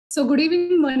So good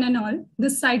evening, one and all.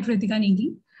 This side Ritika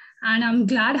Negi, and I'm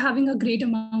glad having a great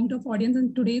amount of audience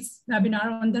in today's webinar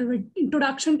on the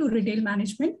introduction to retail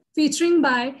management, featuring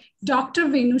by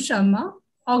Dr.Veenu Sharma,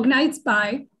 organized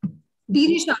by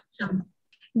Digisaksham.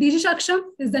 Digisaksham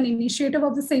is an initiative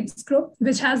of the SEMS group,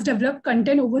 which has developed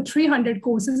content over 300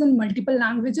 courses in multiple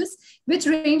languages, which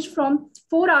range from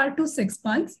 4 hours to 6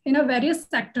 months in a various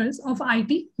sectors of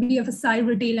IT, BFSI,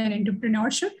 retail, and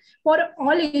entrepreneurship for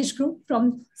all age group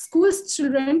from schools,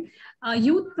 children,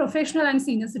 youth, professional, and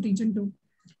senior citizen too.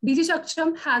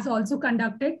 Digisaksham has also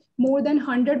conducted more than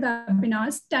 100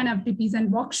 webinars, 10 FTPs, and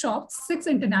workshops, 6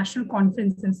 international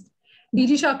conferences.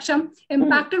 Digisaksham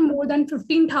impacted more than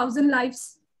 15,000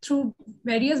 lives through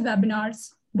various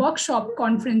webinars, workshop,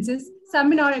 conferences,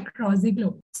 seminar across the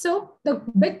globe. So the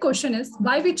big question is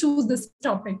why we choose this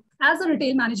topic. As a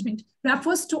retail management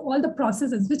refers to all the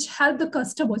processes which help the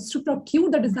customers to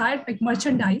procure the desired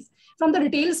merchandise from the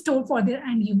retail store for their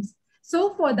end use.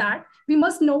 So for that, we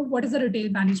must know what is the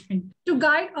retail management. To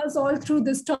guide us all through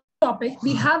this topic,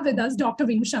 we have with us Dr.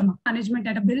 Veenu Sharma, management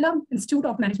at a Birla Institute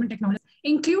of Management Technology,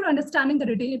 include understanding the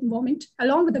retail environment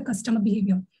along with the customer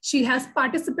behavior. She has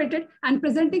participated and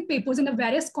presenting papers in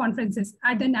various conferences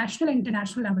at the national and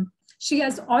international level. She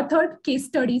has authored case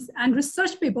studies and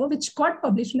research paper which got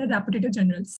published in the reputed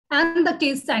journals. And the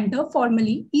Case Center,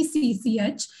 formerly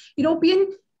ECCH,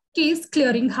 European Case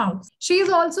Clearing House. She is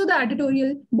also the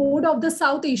editorial board of the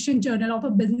South Asian Journal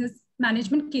of Business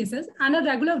Management Cases and a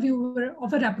regular viewer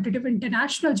of a reputed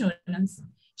international journals.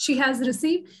 She has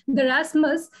received the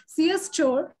Erasmus CS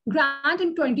Chore grant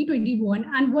in 2021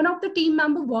 and one of the team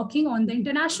members working on the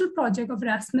international project of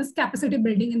Erasmus capacity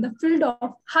building in the field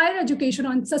of higher education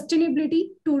on sustainability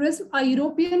tourism, a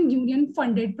European Union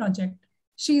funded project.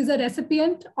 She is a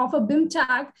recipient of a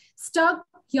BIMTAG Stark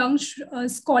Young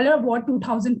Scholar Award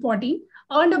 2014,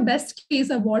 earned a Best Case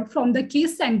Award from the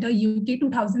Case Center UK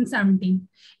 2017,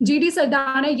 G.D.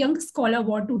 Sardana Young Scholar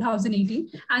Award 2018,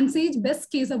 and Sage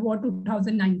Best Case Award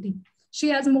 2019. She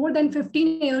has more than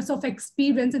 15 years of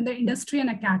experience in the industry and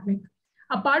academic.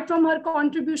 Apart from her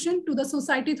contribution to the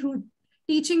society through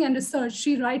teaching and research,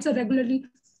 she writes regularly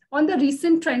on the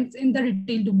recent trends in the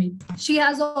retail domain. She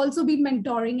has also been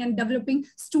mentoring and developing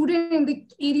students in the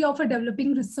area of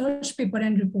developing research paper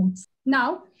and reports.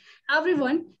 Now,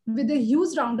 everyone, with a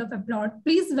huge round of applause,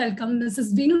 please welcome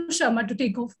Mrs. Veenu Sharma to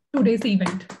take off today's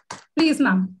event. Please,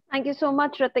 ma'am. Thank you so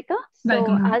much, Ritika.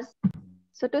 Welcome.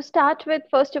 So to start with,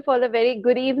 first of all, a very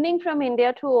good evening from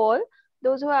India to all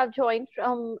those who have joined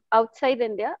from outside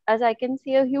India. As I can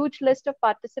see a huge list of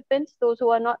participants, those who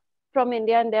are not from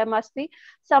India, and there must be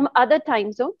some other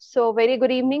time zone. So very good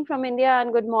evening from India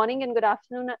and good morning and good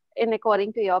afternoon in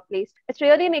according to your place. It's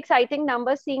really an exciting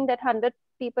number seeing that 100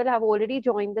 people have already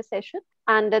joined the session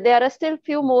and there are still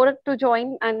few more to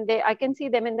join and I can see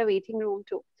them in the waiting room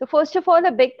too. So first of all,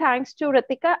 a big thanks to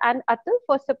Ritika and Atul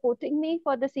for supporting me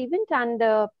for this event, and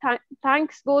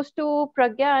thanks goes to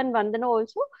Pragya and Vandana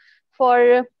also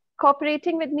for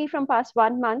cooperating with me from past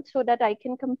 1 month so that I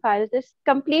can compile this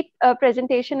complete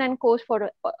presentation and course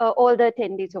for all the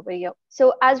attendees over here.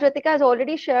 So as Ritika has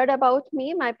already shared about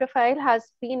me, my profile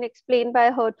has been explained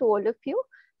by her to all of you.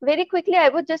 Very quickly, I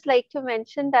would just like to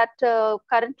mention that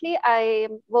currently I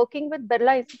am working with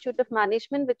Birla Institute of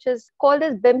Management, which is called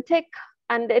as BIMTech,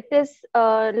 and it is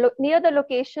near the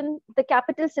location, the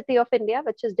capital city of India,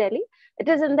 which is Delhi. It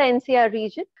is in the NCR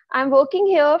region. I'm working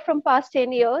here from past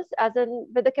 10 years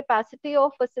with the capacity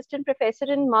of assistant professor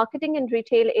in marketing and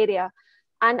retail area.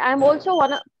 And I'm also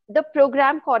one of the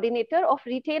program coordinator of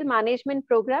retail management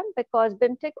program because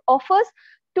BIMTech offers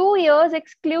 2 years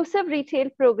exclusive retail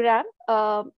program,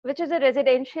 which is a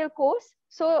residential course.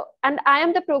 So, and I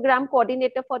am the program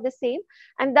coordinator for the same.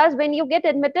 And thus, when you get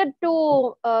admitted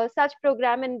to such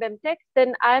program in BIMTech,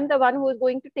 then I am the one who is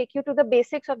going to take you to the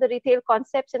basics of the retail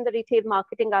concepts and the retail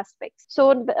marketing aspects.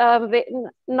 So,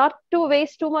 not to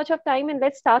waste too much of time, and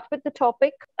let's start with the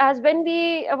topic. As when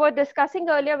we were discussing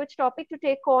earlier which topic to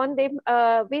take on,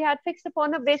 we had fixed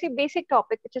upon a basic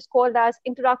topic, which is called as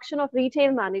introduction of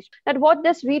retail management, that what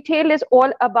this retail is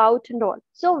all about and all.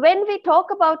 So, when we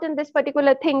talk about in this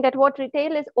particular thing that what retail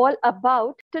is all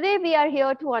about, today we are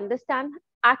here to understand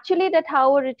actually that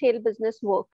how a retail business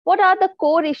works. What are the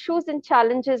core issues and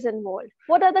challenges involved?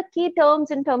 What are the key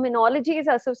terms and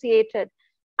terminologies associated?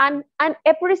 And an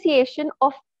appreciation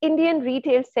of Indian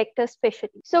retail sector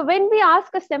especially. So when we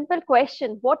ask a simple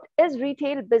question, what is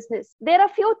retail business? There are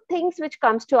few things which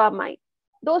comes to our mind.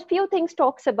 Those few things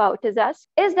talks about is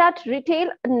that retail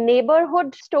a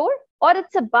neighborhood store, or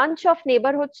it's a bunch of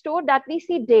neighborhood store that we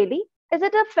see daily? Is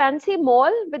it a fancy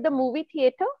mall with a movie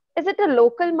theater? Is it a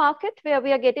local market where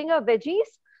we are getting our veggies?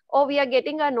 or we are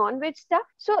getting our non-veg stuff.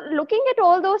 So looking at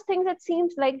all those things, it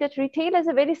seems like that retail is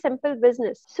a very simple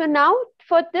business. So now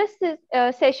for this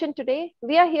session today,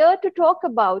 we are here to talk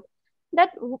about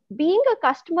that being a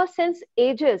customer since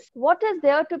ages, what is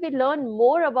there to be learned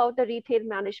more about the retail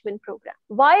management program?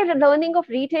 Why the learning of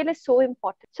retail is so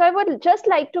important? So I would just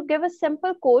like to give a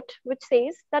simple quote which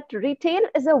says that retail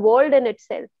is a world in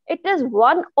itself. It is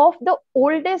one of the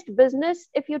oldest business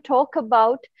if you talk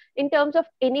about in terms of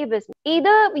any business.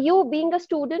 Either you being a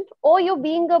student or you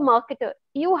being a marketer,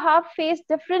 you have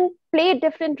played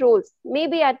different roles,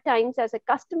 maybe at times as a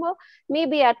customer,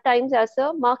 maybe at times as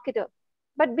a marketer.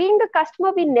 But being a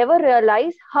customer, we never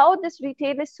realize how this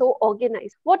retail is so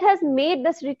organized. What has made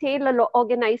this retail an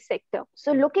organized sector?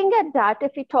 So looking at that,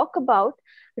 if we talk about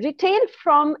retail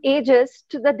from ages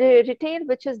to the retail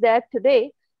which is there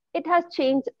today, it has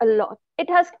changed a lot. It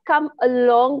has come a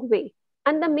long way.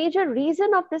 And the major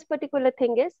reason of this particular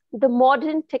thing is the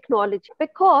modern technology,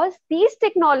 because these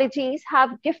technologies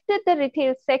have gifted the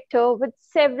retail sector with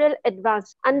several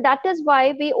advances. And that is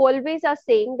why we always are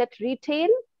saying that retail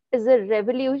is a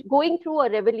revolution, going through a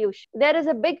revolution. There is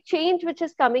a big change which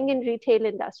is coming in retail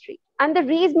industry. And the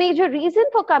major reason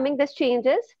for coming this change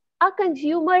is our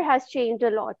consumer has changed a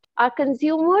lot. Our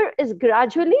consumer is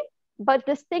gradually but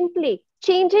distinctly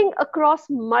changing across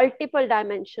multiple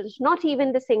dimensions, not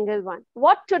even the single one.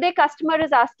 What today customer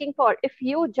is asking for, if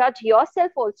you judge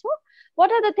yourself also,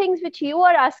 what are the things which you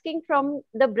are asking from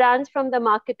the brands, from the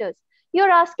marketers?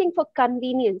 You're asking for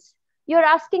convenience. You're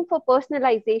asking for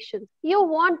personalization. You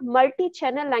want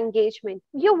multi-channel engagement.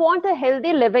 You want a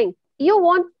healthy living. You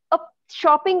want a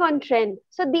shopping on trend.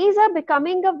 So these are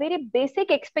becoming a very basic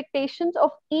expectations of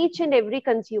each and every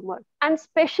consumer, and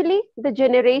especially the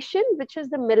generation, which is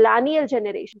the millennial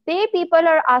generation. People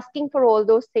are asking for all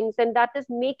those things, and that is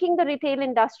making the retail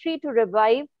industry to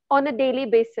revive on a daily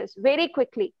basis very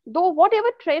quickly. Though whatever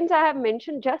trends I have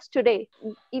mentioned just today,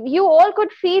 you all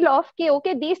could feel of,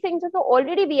 okay, these things are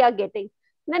already we are getting.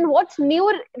 Then what's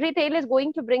new retail is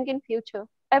going to bring in future?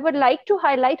 I would like to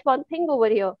highlight one thing over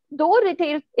here. Though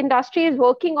retail industry is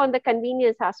working on the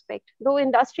convenience aspect, though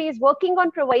industry is working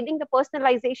on providing the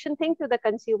personalization thing to the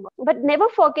consumer, but never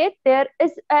forget there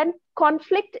is a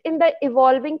conflict in the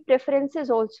evolving preferences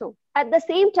also. At the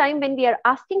same time, when we are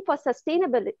asking for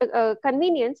sustainability,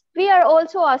 convenience, we are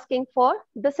also asking for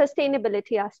the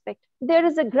sustainability aspect. There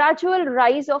is a gradual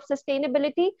rise of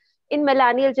sustainability in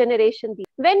millennial generation.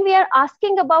 When we are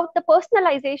asking about the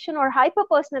personalization or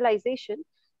hyper-personalization,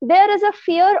 there is a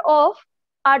fear of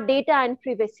our data and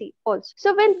privacy also.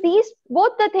 So when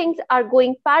both the things are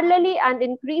going parallelly and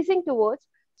increasing towards,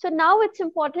 so now it's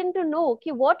important to know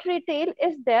what retail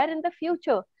is there in the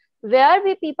future,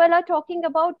 where people are talking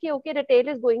about, okay, retail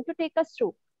is going to take us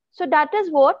through. So that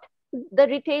is what the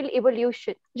retail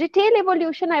evolution. Retail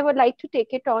evolution, I would like to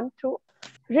take it on through.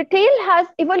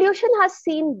 Evolution has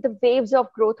seen the waves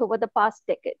of growth over the past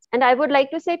decades. And I would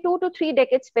like to say 2 to 3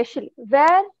 decades especially,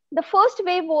 where the first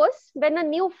wave was when a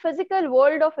new physical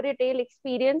world of retail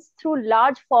experience through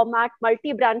large format,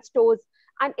 multi-brand stores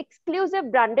and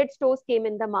exclusive branded stores came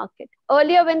in the market.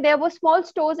 Earlier, when there were small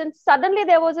stores and suddenly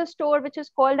there was a store which is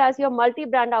called as your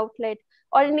multi-brand outlet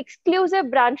or an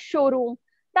exclusive brand showroom,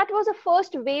 that was a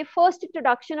first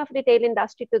introduction of retail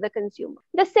industry to the consumer.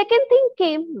 The second thing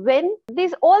came when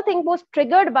this all thing was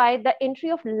triggered by the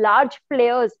entry of large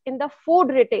players in the food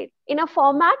retail in a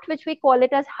format which we call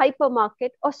it as hypermarket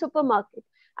or supermarket.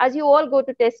 As you all go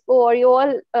to Tesco or you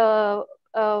all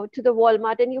to the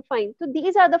Walmart and you find. So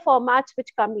these are the formats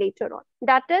which come later on.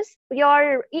 That is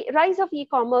your rise of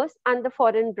e-commerce and the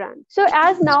foreign brand. So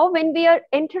as now when we are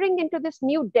entering into this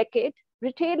new decade,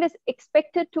 retail is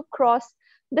expected to cross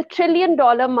the $1 trillion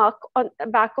mark on the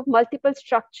back of multiple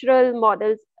structural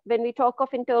models when we talk of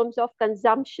in terms of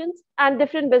consumptions and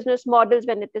different business models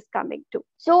when it is coming to.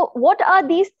 So what are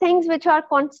these things which are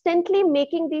constantly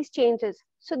making these changes?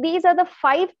 So these are the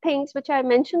 5 things which I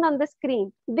mentioned on the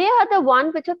screen. They are the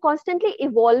ones which are constantly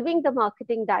evolving the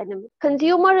marketing dynamic.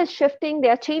 Consumer is shifting, they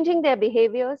are changing their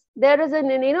behaviors. There is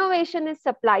an innovation in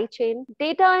supply chain.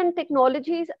 Data and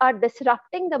technologies are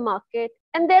disrupting the market.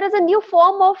 And there is a new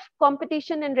form of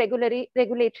competition in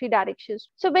regulatory directions.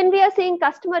 So when we are saying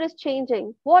customer is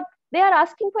changing, what they are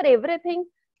asking for everything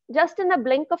just in a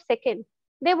blink of second.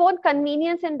 They want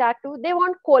convenience in that too. They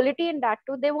want quality in that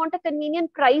too. They want a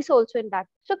convenient price also in that.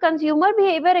 So consumer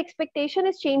behavior expectation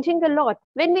is changing a lot.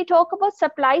 When we talk about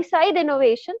supply side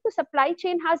innovation, the supply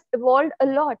chain has evolved a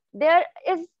lot. There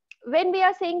is when we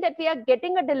are saying that we are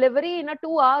getting a delivery in a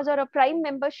 2 hours or a Prime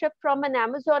membership from an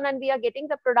Amazon and we are getting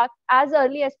the product as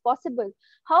early as possible,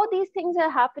 how these things are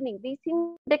happening? These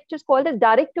things that is called as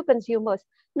direct to consumers.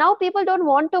 Now people don't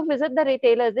want to visit the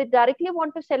retailers. They directly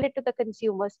want to sell it to the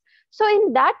consumers. So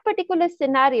in that particular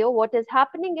scenario, what is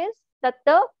happening is that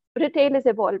the retail is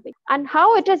evolving, and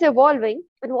how it is evolving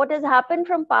and what has happened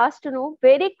from past to now.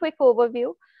 Very quick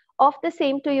overview of the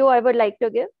same to you I would like to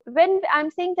give. When I'm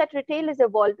saying that retail is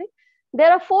evolving, there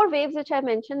are 4 waves which I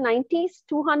mentioned: 90s,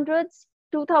 200s,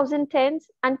 2010s,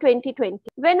 and 2020.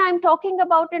 When I'm talking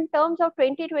about in terms of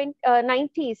 2020,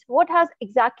 90s, what has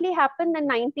exactly happened in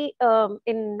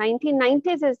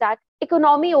 1990s is that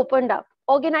economy opened up.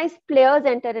 Organized players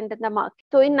entered into the market.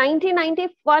 So in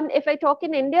 1991, if I talk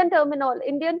in Indian terms,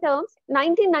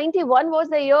 1991 was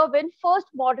the year when first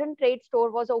modern trade store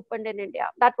was opened in India.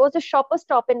 That was a Shoppers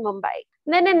Stop in Mumbai.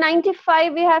 Then in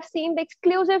 95, we have seen the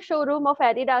exclusive showroom of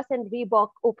Adidas and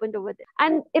Reebok opened over there.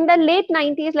 And in the late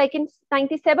 90s, like in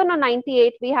 97 or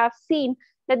 98, we have seen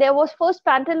that there was first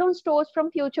Pantaloon stores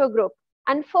from Future Group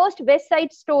and first West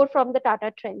Side store from the Tata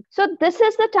Trend. So this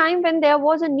is the time when there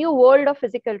was a new world of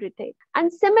physical retail.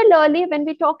 And similarly, when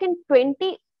we talk in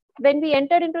when we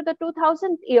entered into the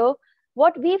 2000th year,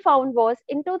 what we found was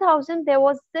in 2000, there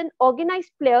was an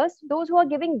organized players, those who are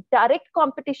giving direct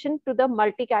competition to the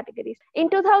multi-categories. In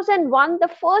 2001, the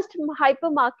first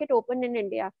hypermarket opened in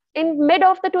India. In mid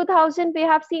of the 2000, we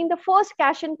have seen the first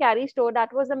cash and carry store,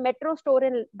 that was a Metro store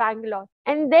in Bangalore.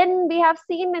 And then we have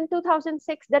seen in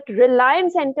 2006 that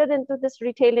Reliance entered into this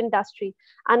retail industry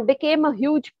and became a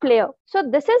huge player. So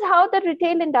this is how the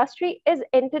retail industry is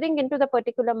entering into the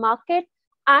particular market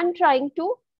and trying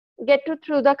to get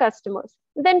through the customers.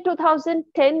 Then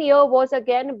 2010 year was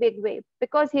again a big wave,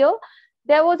 because here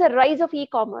there was a rise of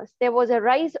e-commerce. There was a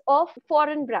rise of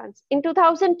foreign brands. In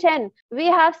 2010, we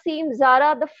have seen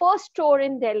Zara, the first store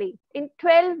in Delhi. In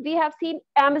 12, we have seen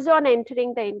Amazon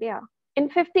entering the India. In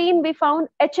 15, we found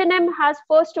H&M has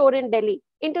first store in Delhi.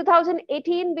 In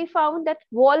 2018, we found that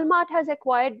Walmart has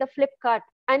acquired the Flipkart,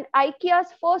 and IKEA's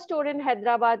first store in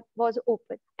Hyderabad was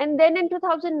open. And then in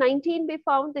 2019, we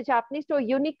found the Japanese store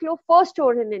Uniqlo first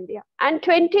store in India. And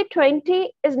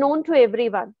 2020 is known to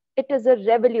everyone. It is a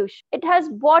revolution. It has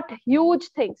brought huge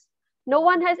things. No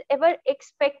one has ever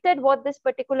expected what this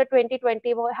particular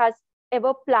 2020 has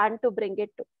ever planned to bring it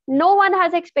to. No one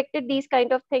has expected these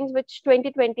kind of things which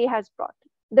 2020 has brought.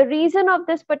 The reason of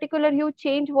this particular huge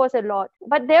change was a lot,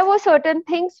 but there were certain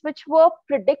things which were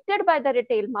predicted by the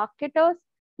retail marketers,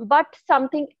 but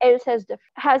something else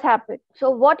has happened. So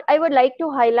what I would like to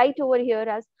highlight over here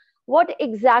is what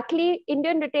exactly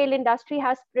Indian retail industry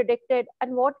has predicted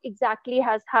and what exactly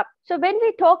has happened. So when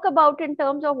we talk about in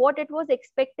terms of what it was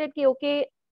expected,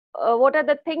 what are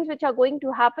the things which are going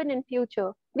to happen in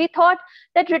future, we thought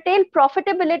that retail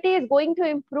profitability is going to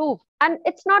improve, and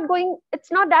it's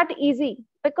not that easy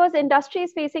because industry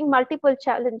is facing multiple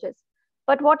challenges.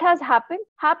 But what has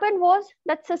happened was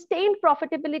that sustained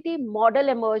profitability model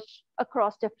emerged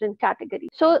across different categories.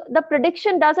 So the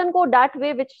prediction doesn't go that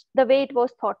way, the way it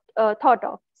was thought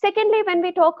of. Secondly,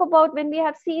 when we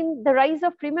have seen the rise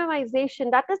of premiumization,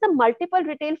 that is the multiple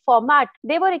retail format,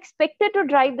 they were expected to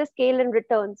drive the scale and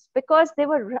returns because they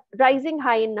were rising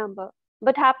high in number,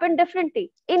 but happened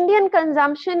differently. Indian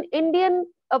consumption, Indian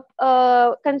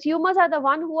consumers are the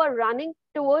one who are running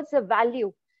towards the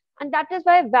value. And that is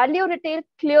why value retail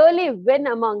clearly win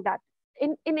among that.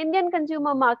 In Indian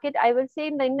consumer market, I will say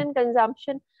in the Indian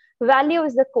consumption, value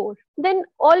is the core. Then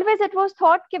always it was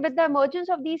thought that with the emergence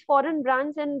of these foreign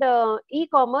brands and the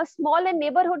e-commerce, small and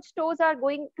neighborhood stores are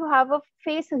going to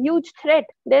face a huge threat.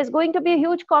 There's going to be a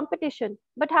huge competition,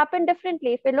 but happened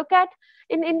differently. If we look at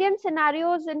in Indian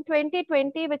scenarios in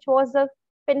 2020, which was the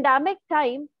pandemic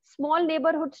time, small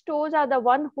neighborhood stores are the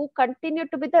one who continue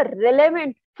to be the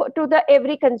relevant to the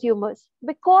every consumers,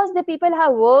 because the people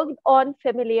have worked on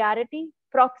familiarity,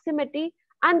 proximity,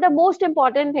 and the most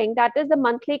important thing, that is the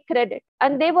monthly credit,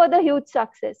 and they were the huge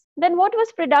success. Then what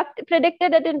was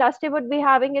predicted that industry would be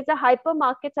having is the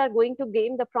hypermarkets are going to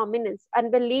gain the prominence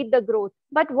and will lead the growth.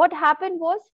 But what happened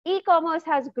was e-commerce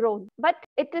has grown, but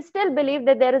it is still believed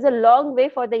that there is a long way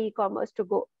for the e-commerce to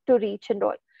go to reach and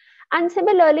all. And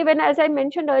similarly, as I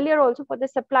mentioned earlier also, for the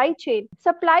supply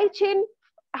chain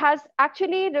has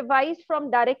actually revised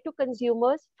from direct to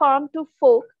consumers, farm to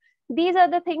fork. These are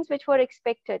the things which were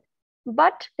expected.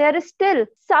 but there is still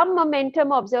some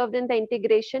momentum observed in the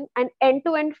integration and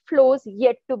end-to-end flows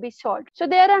yet to be solved. So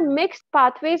there are mixed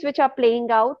pathways which are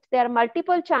playing out. There are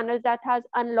multiple channels that has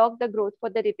unlocked the growth for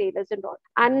the retailers and all.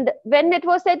 And when it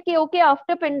was said, okay,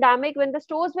 after pandemic, when the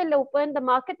stores will open, the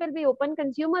market will be open,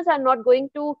 consumers are not going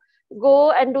to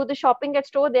go and do the shopping at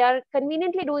store. They are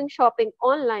conveniently doing shopping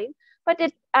online.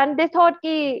 And they thought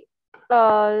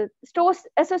store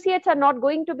associates are not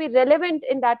going to be relevant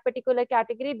in that particular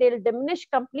category. They'll diminish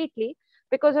completely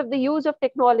because of the use of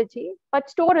technology. But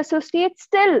store associates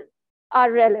still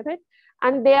are relevant,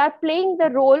 and they are playing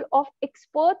the role of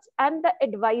experts and the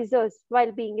advisors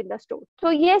while being in the store.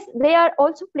 So yes, they are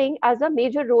also playing as a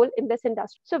major role in this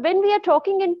industry. So when we are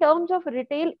talking in terms of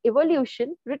retail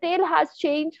evolution, retail has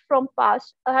changed from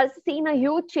past, has seen a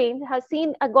huge change, has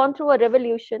gone through a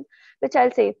revolution, which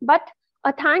I'll say. But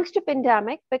thanks to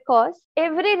pandemic, because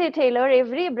every retailer,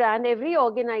 every brand, every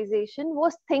organization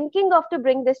was thinking of to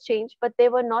bring this change, but they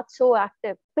were not so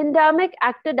active. Pandemic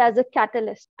acted as a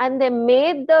catalyst, and they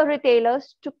made the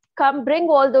retailers to come bring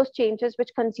all those changes which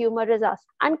consumer is asked.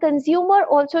 And consumer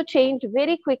also changed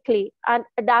very quickly and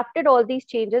adapted all these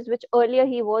changes which earlier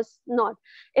he was not.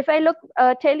 If I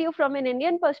tell you from an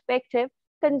Indian perspective,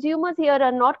 consumers here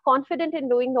are not confident in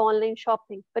doing the online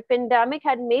shopping, but pandemic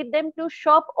had made them to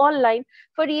shop online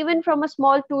for even from a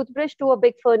small toothbrush to a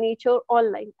big furniture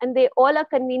online. And they all are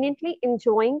conveniently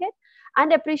enjoying it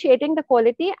and appreciating the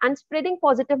quality and spreading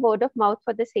positive word of mouth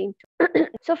for the same too.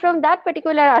 So from that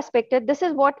particular aspect, this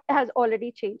is what has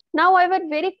already changed. Now I would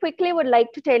very quickly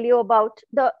like to tell you about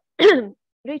the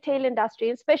retail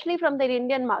industry, especially from the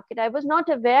Indian market. I was not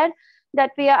aware that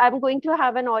I'm going to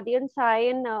have an audience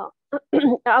in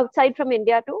outside from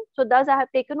India too. So thus I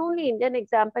have taken only Indian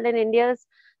example and India's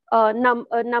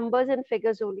numbers and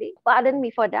figures only. Pardon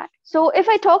me for that. So if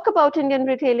I talk about Indian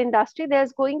retail industry,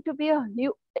 there's going to be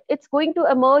it's going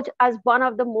to emerge as one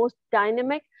of the most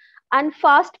dynamic and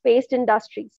fast-paced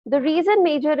industries. The reason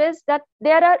major is that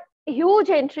there are huge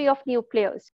entry of new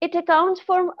players. It accounts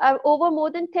for over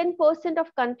more than 10%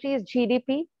 of country's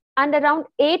GDP and around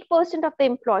 8% of the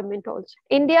employment also.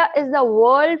 India is the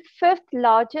world's 5th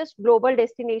largest global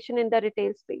destination in the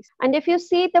retail space. And if you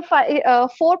see the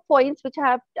 4 points which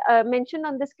I have mentioned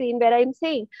on the screen, where I'm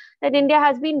saying that India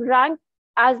has been ranked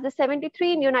as the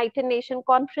 73 in United Nations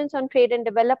Conference on Trade and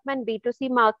Development B2C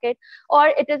market, or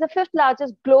it is the 5th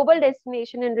largest global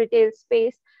destination in retail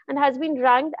space and has been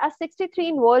ranked as 63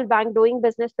 in World Bank Doing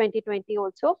Business 2020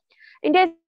 also. India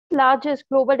is largest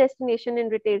global destination in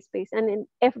retail space, and in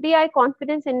FDI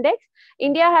confidence index,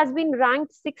 India has been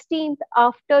ranked 16th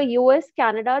after US,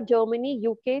 Canada, Germany,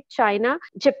 UK, China,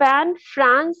 Japan,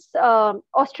 France,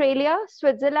 Australia,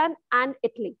 Switzerland, and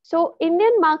Italy. So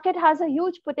Indian market has a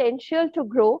huge potential to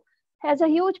grow, has a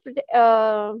huge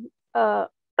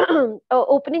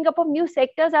opening up of new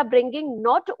sectors are bringing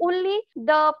not only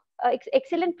the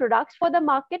excellent products for the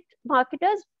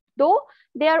marketers, though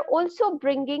they are also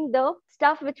bringing the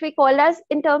stuff which we call as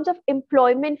in terms of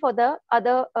employment for the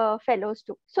other fellows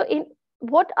too. So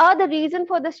what are the reasons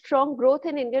for the strong growth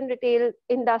in Indian retail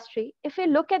industry? If you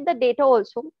look at the data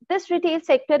also, this retail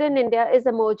sector in India is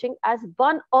emerging as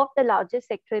one of the largest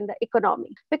sector in the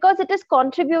economy, because it is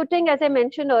contributing, as I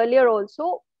mentioned earlier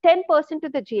also, 10% to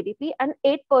the GDP and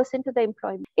 8% to the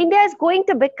employment. India is going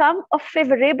to become a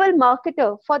favorable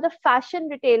marketer for the fashion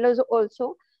retailers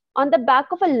also, on the back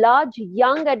of a large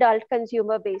young adult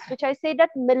consumer base, which I say that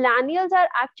millennials are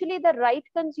actually the right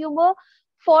consumer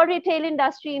for retail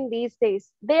industry in these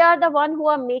days. They are the one who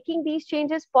are making these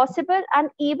changes possible and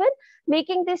even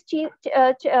making these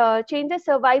changes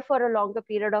survive for a longer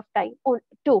period of time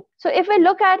too. So if we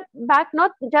look at back,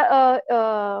 not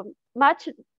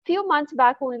few months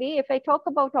back only, if I talk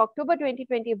about October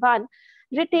 2021,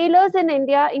 retailers in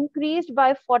India increased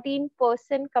by 14%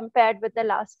 compared with the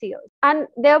last year. And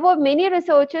there were many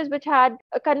researchers which had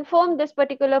confirmed this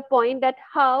particular point, that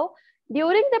how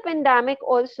during the pandemic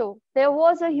also, there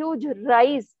was a huge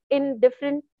rise in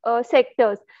different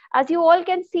sectors. As you all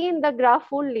can see in the graph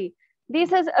only,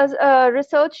 this is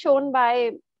research shown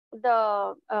by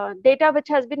the data which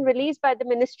has been released by the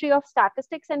Ministry of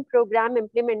Statistics and Program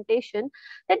Implementation,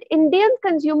 that Indian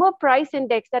Consumer Price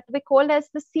Index, that we call as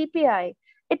the CPI,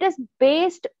 it is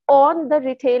based on the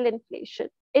retail inflation.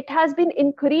 It has been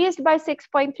increased by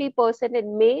 6.3%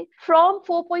 in May from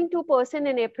 4.2%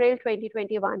 in April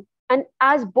 2021. And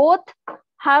as both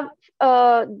have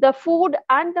the food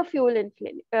and the fuel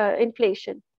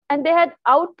inflation, and they had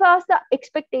outpassed the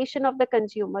expectation of the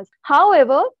consumers.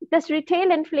 However, this retail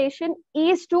inflation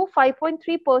eased to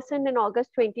 5.3% in August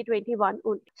 2021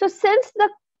 only. So since the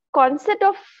concept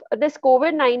of this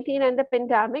COVID-19 and the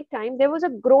pandemic time, there was a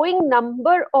growing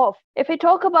number of, if we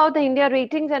talk about the India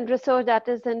Ratings and Research, that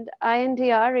is in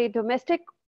INDR,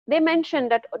 they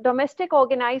mentioned that domestic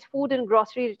organized food and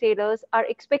grocery retailers are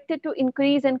expected to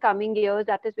increase in coming years.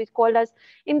 That is, we called as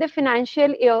in the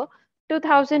financial year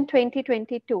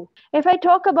 2020-22. If I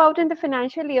talk about in the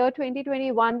financial year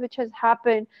 2021, which has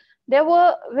happened, there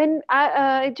were, when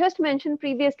I just mentioned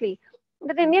previously,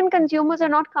 that Indian consumers are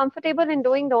not comfortable in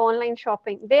doing the online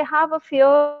shopping. They have a fear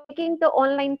of making the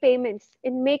online payments,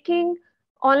 in making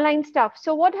online stuff.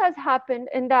 So what has happened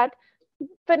in that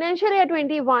financial year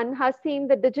 21 has seen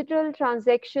the digital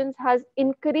transactions has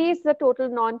increased the total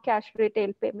non-cash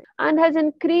retail payment and has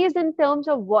increased in terms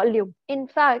of volume. In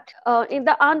fact, in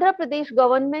the Andhra Pradesh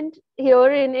government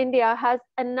here in India has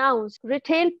announced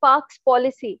retail parks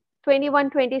policy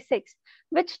 21-26,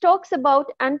 which talks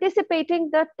about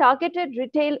anticipating the targeted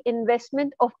retail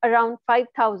investment of around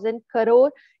 5,000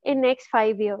 crore in next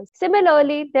 5 years.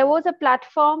 Similarly, there was a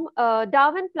platform,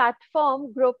 Darwin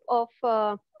platform group of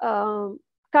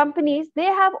companies. They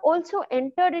have also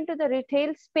entered into the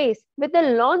retail space with the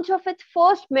launch of its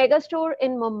first mega store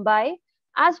in Mumbai,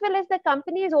 as well as the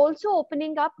company is also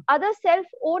opening up other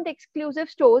self-owned exclusive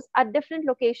stores at different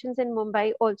locations in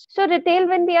Mumbai also. So retail,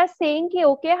 when we are saying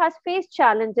okay, has faced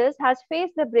challenges, has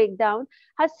faced the breakdown,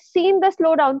 has seen the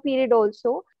slowdown period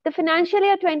also, the financial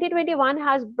year 2021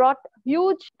 has brought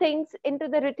huge things into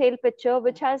the retail picture,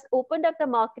 which has opened up the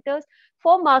marketers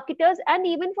and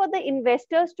even for the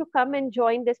investors to come and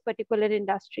join this particular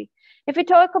industry. If we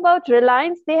talk about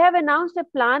Reliance, they have announced a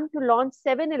plan to launch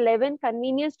 7-Eleven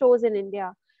convenience stores in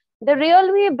India. The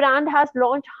Realme brand has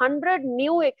launched 100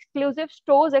 new exclusive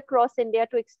stores across India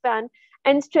to expand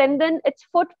and strengthen its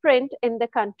footprint in the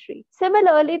country.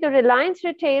 Similarly, the Reliance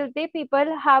Retail, they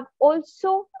people have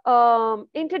also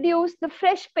introduced the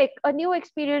Fresh Pick, a new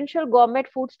experiential gourmet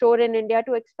food store in India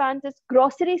to expand its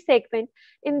grocery segment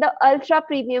in the ultra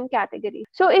premium category.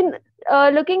 So in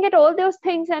looking at all those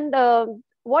things and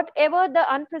whatever the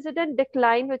unprecedented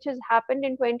decline which has happened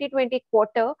in 2020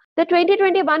 quarter, the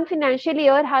 2021 financial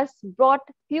year has brought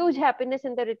huge happiness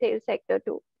in the retail sector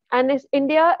too. And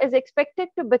India is expected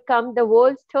to become the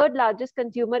world's third largest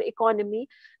consumer economy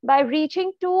by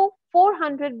reaching to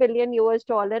 $400 billion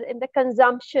in the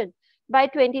consumption by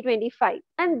 2025.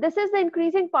 And this is the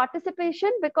increasing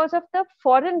participation because of the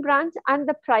foreign brands and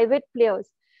the private players,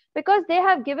 because they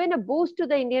have given a boost to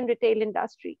the Indian retail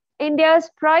industry. India's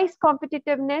price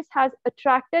competitiveness has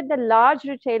attracted the large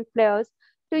retail players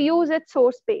to use its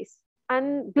source space.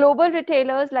 And global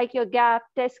retailers like your Gap,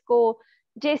 Tesco,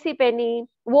 JCPenney,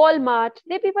 Walmart,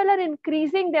 they people are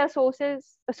increasing their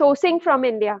sourcing from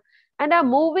India and are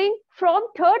moving from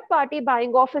third-party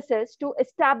buying offices to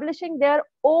establishing their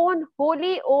own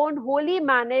wholly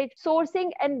managed sourcing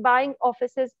and buying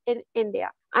offices in India.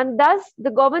 And thus,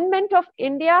 the government of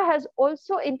India has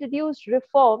also introduced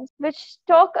reforms which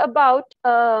talk about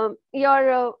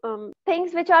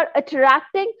things which are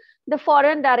attracting the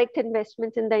foreign direct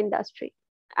investments in the industry.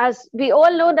 As we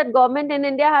all know that government in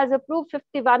India has approved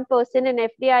 51% in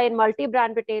FDI in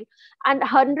multi-brand retail and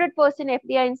 100%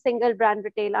 FDI in single brand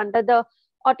retail under the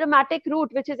automatic route,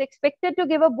 which is expected to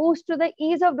give a boost to the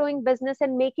ease of doing business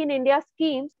and Make in India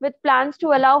schemes with plans to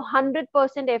allow 100%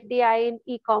 FDI in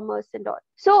e-commerce and all.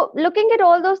 So looking at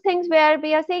all those things where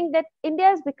we are saying that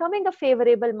India is becoming a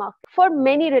favorable market for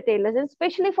many retailers, and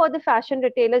especially for the fashion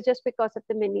retailers just because of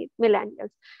the many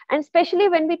millennials. And especially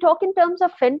when we talk in terms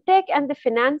of fintech and the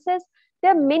finances,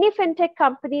 there are many fintech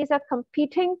companies are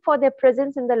competing for their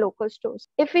presence in the local stores.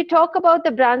 If we talk about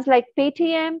the brands like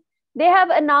Paytm, they have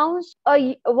announced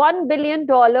a $1 billion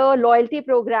loyalty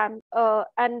program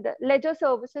and ledger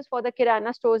services for the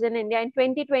Kirana stores in India in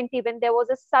 2020 when there was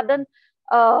a sudden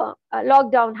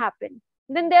lockdown happened.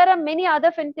 Then there are many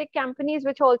other fintech companies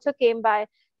which also came by.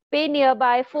 Pay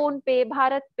Nearby, PhonePe,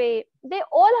 BharatPe, they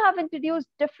all have introduced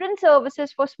different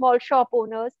services for small shop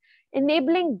owners,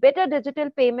 enabling better digital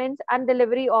payments and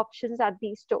delivery options at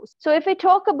these stores. So if we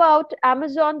talk about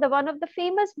Amazon, the one of the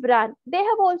famous brand, they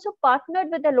have also partnered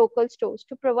with the local stores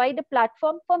to provide a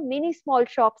platform for many small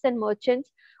shops and merchants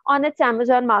on its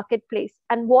Amazon marketplace.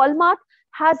 And Walmart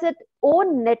has its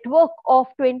own network of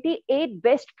 28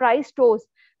 best price stores,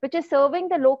 which is serving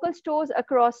the local stores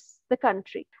across the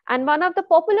country. And one of the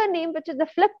popular name, which is the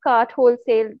Flipkart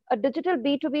Wholesale, a digital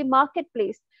B2B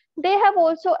marketplace, they have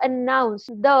also announced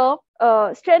the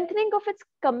strengthening of its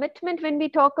commitment when we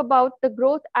talk about the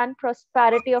growth and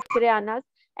prosperity of Kiranas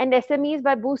and SMEs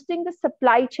by boosting the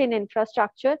supply chain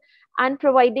infrastructure and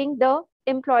providing the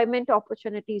employment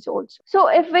opportunities also. So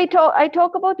if I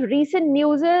talk about recent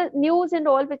news and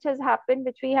all which has happened,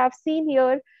 which we have seen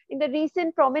here in the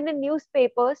recent prominent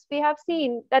newspapers, we have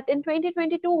seen that in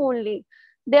 2022 only,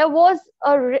 there was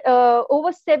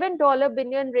over $7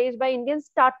 billion raised by Indian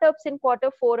startups in Q4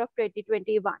 of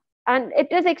 2021. And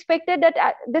it is expected that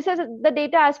this is the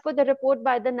data as per the report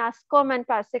by the NASSCOM and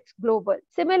PASEX Global.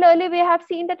 Similarly, we have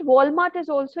seen that Walmart is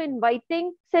also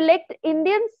inviting select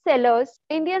Indian sellers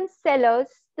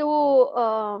to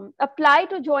apply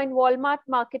to join Walmart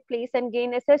marketplace and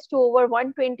gain access to over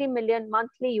 120 million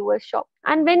monthly US shop.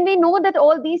 And when we know that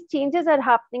all these changes are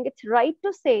happening, it's right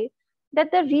to say that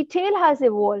the retail has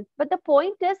evolved, but the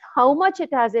point is how much it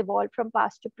has evolved from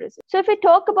past to present. So if we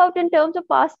talk about in terms of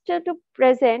past to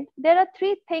present, there are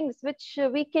three things which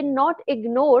we cannot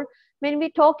ignore when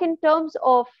we talk in terms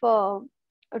of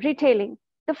retailing.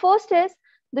 The first is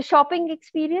the shopping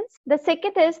experience, the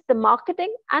second is the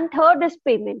marketing, and third is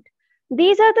payment.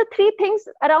 These are the three things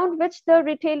around which the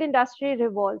retail industry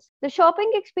revolves. The shopping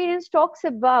experience talks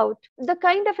about the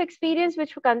kind of experience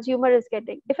which the consumer is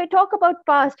getting. If I talk about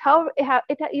past, how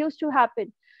it used to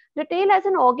happen, retail as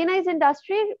an organized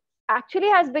industry actually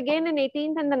has begun in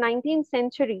 18th and the 19th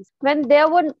centuries when there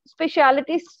were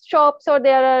specialty shops or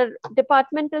there are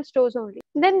departmental stores only.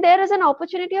 Then there is an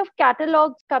opportunity of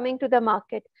catalogs coming to the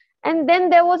market. And then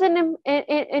there was an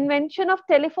invention of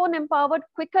telephone-empowered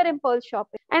quicker impulse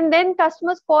shopping. And then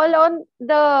customers call on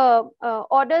the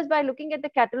orders by looking at the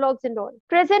catalogs and all.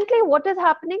 Presently, what is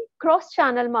happening?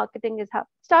 Cross-channel marketing is happening.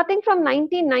 Starting from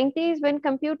 1990s, when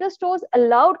computer stores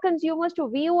allowed consumers to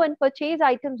view and purchase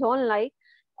items online,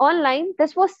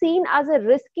 this was seen as a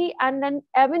risky and an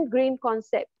evergreen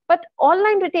concept. But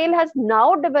online retail has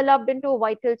now developed into a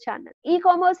vital channel.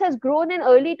 E-commerce has grown in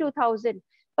early 2000.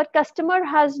 But customer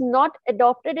has not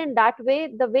adopted in that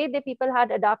way, the way the people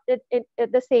had adopted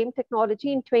the same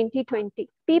technology in 2020.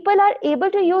 People are able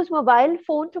to use mobile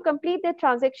phone to complete their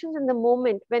transactions in the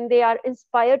moment when they are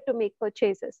inspired to make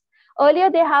purchases. Earlier,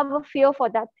 they have a fear for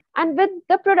that. And with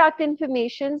the product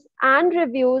informations and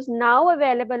reviews now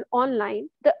available online,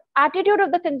 the attitude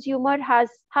of the consumer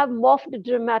have morphed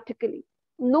dramatically.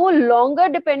 No longer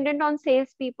dependent on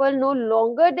salespeople, no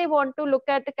longer they want to look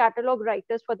at the catalog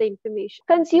writers for the information.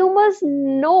 Consumers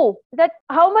know that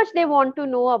how much they want to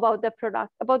know about the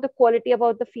product, about the quality,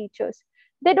 about the features.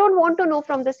 They don't want to know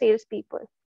from the salespeople.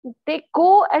 They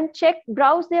go and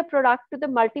browse their product to the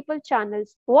multiple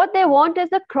channels. What they want is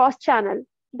the cross channel,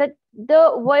 that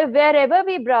wherever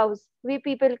we browse,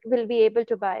 people will be able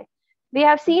to buy. We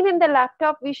have seen in the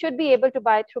laptop, we should be able to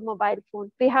buy through mobile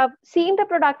phone. We have seen the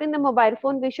product in the mobile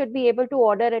phone, we should be able to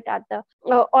order it at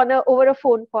over a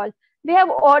phone call. We have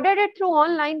ordered it through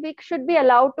online, we should be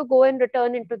allowed to go and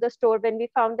return into the store when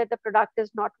we found that the product is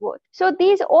not worth. So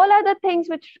these all are the things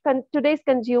which today's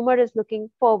consumer is looking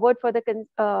forward for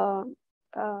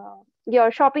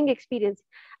your shopping experience.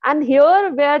 And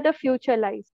here where the future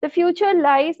lies. The future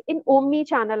lies in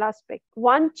omni-channel aspect.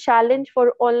 One challenge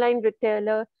for online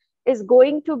retailer is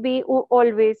going to be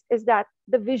always is that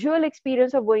the visual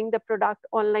experience of buying the product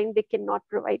online they cannot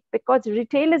provide, because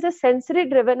retail is a sensory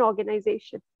driven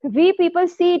organization. We people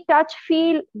see, touch,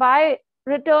 feel, buy,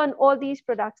 return all these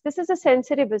products. This is a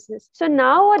sensory business. So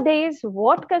nowadays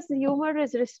what consumer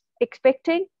is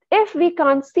expecting, if we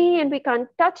can't see and we can't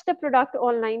touch the product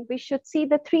online, we should see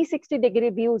the 360-degree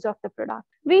views of the product.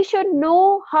 We should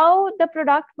know how the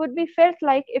product would be felt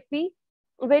like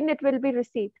when it will be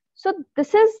received. So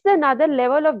this is another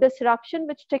level of disruption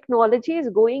which technology is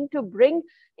going to bring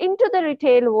into the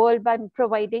retail world by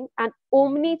providing an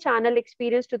omni-channel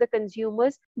experience to the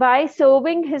consumers by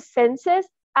serving his senses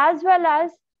as well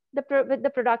as with the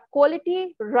product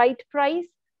quality, right price,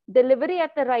 delivery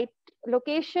at the right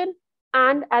location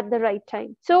and at the right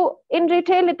time. So in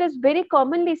retail, it is very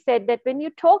commonly said that when you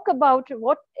talk about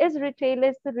what is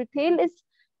retail, the retail is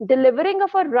delivering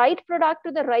of a right product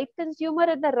to the right consumer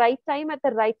at the right time at the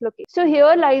right location. So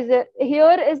here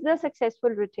is the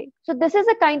successful retail. So this is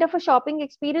a kind of a shopping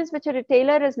experience which a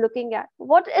retailer is looking at.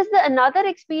 What is another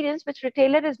experience which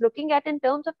retailer is looking at in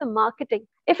terms of the marketing?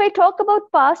 If I talk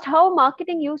about past, how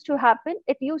marketing used to happen,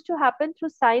 it used to happen through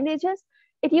signages.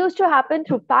 It used to happen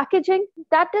through packaging.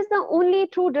 That is the only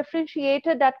true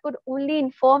differentiator that could only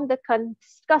inform the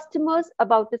customers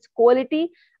about its quality,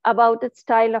 about its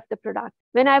style of the product.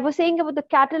 When I was saying about the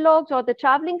catalogs or the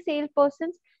traveling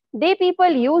salespersons, people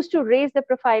used to raise the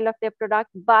profile of their product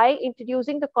by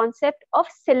introducing the concept of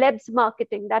celebs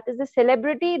marketing. That is the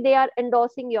celebrity, they are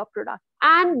endorsing your product.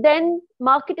 And then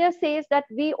marketer says that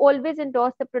we always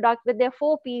endorse the product with their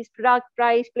 4 Ps, product,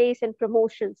 price, place, and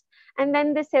promotions. And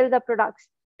then they sell the products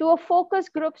to a focus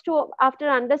groups to after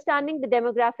understanding the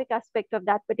demographic aspect of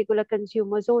that particular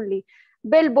consumers only.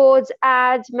 Billboards,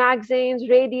 ads, magazines,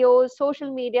 radios,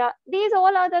 social media, these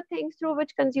all are the things through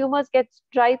which consumers get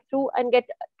drive through and get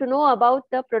to know about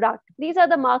the product. These are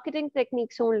the marketing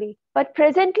techniques only. But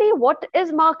presently, what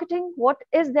is marketing? What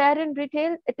is there in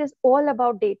retail? It is all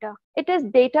about data. It is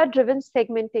data-driven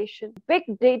segmentation. Big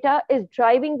data is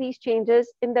driving these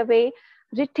changes in the way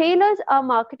retailers are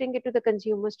marketing it to the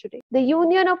consumers today. The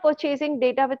union of purchasing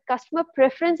data with customer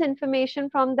preference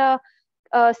information from the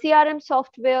CRM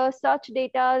software, search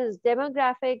data,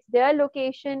 demographics, their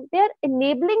location, they are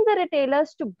enabling the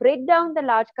retailers to break down the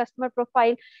large customer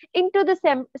profile into the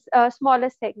smaller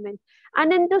segment,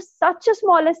 and into such a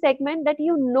smaller segment that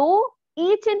you know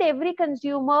each and every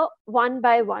consumer one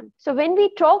by one. So when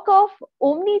we talk of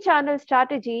omni-channel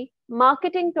strategy,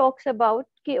 marketing talks about,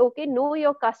 okay, know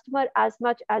your customer as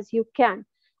much as you can.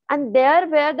 And there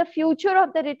where the future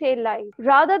of the retail lies.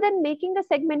 Rather than making a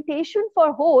segmentation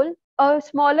for whole,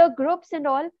 smaller groups and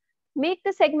all, make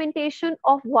the segmentation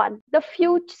of one. The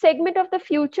segment of the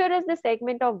future is the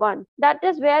segment of one. That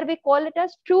is where we call it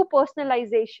as true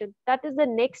personalization. That is the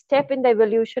next step in the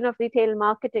evolution of retail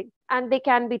marketing. And they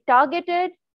can be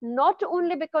targeted not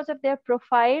only because of their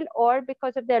profile or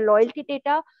because of their loyalty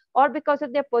data or because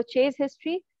of their purchase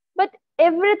history, but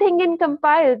everything in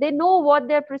compile. They know what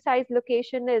their precise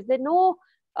location is. They know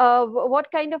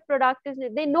what kind of product is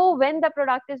needed. They know when the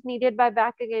product is needed by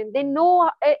back again. They know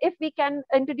if we can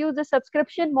introduce a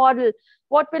subscription model,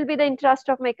 what will be the interest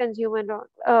of my consumer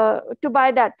to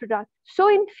buy that product. So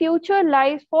in future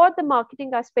lies for the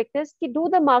marketing aspect is to do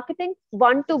the marketing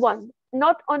one-to-one,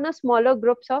 not on a smaller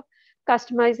groups of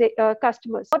customers.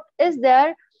 What is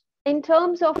there in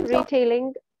terms of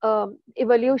retailing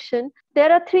evolution?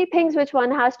 There are three things which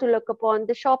one has to look upon: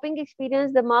 the shopping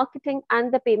experience, the marketing,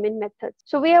 and the payment methods.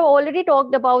 So we have already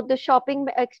talked about the shopping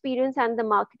experience and the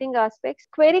marketing aspects.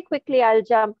 Very quickly, I'll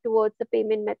jump towards the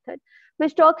payment method,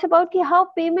 which talks about how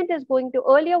payment is going to.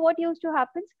 Earlier, what used to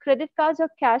happen? Credit cards or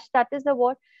cash, that is the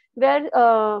what where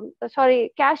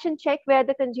cash and check where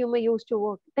the consumer used to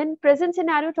work. Then present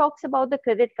scenario talks about the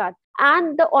credit card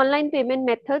and the online payment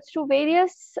methods through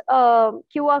various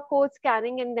QR code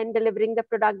scanning and then delivering the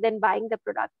product, then buying the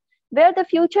product. Where the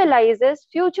future lies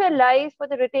for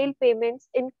the retail payments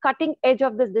in cutting edge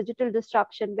of this digital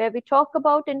disruption, where we talk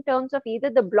about in terms of either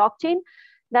the blockchain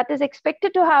that is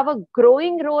expected to have a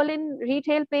growing role in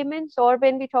retail payments, or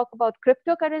when we talk about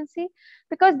cryptocurrency,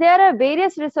 because there are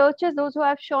various researchers, those who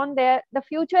have shown there the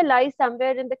future lies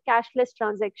somewhere in the cashless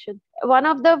transaction. One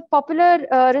of the popular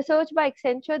research by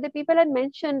Accenture, the people had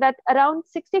mentioned that around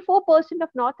 64% of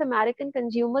North American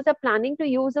consumers are planning to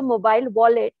use a mobile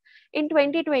wallet in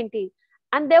 2020.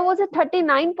 And there was a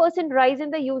 39% rise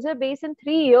in the user base in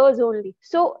 3 years only.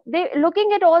 So they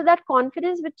looking at all that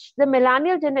confidence which the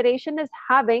millennial generation is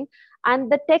having and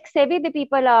the tech savvy the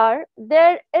people are,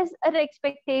 there is an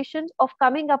expectation of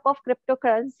coming up of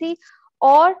cryptocurrency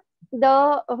or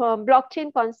the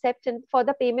blockchain concept and for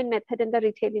the payment method in the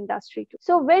retail industry too.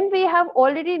 So when we have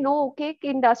already know, okay,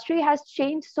 industry has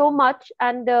changed so much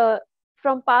and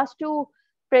from past to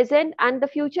present, and the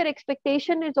future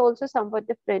expectation is also somewhat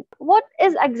different. What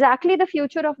is exactly the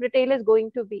future of retail is going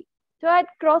to be? So I'd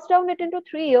crossed down it into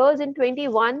 3 years. In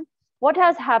 21, what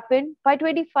has happened? By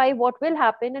 25, what will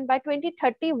happen? And by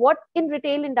 2030, what in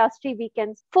retail industry we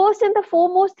can? First and the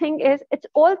foremost thing is it's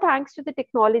all thanks to the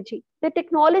technology. The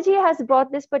technology has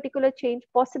brought this particular change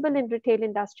possible in retail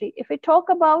industry. If we talk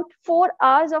about 4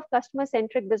 R's of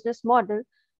customer-centric business model,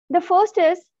 the first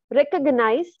is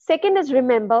recognize, second is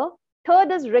remember,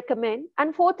 third is recommend,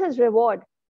 and fourth is reward.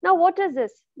 Now, what is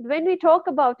this? When we talk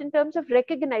about in terms of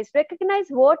recognize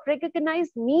what? Recognize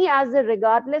me as a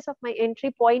regardless of my entry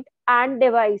point and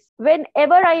device.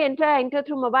 Whenever I enter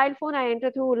through mobile phone, I enter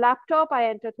through laptop, I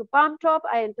enter through palm top,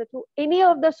 I enter through any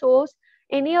of the source,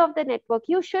 any of the network.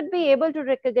 You should be able to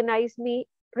recognize me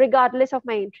regardless of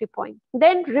my entry point.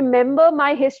 Then remember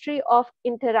my history of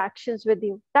interactions with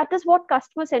you. That is what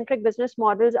customer-centric business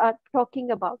models are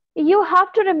talking about. You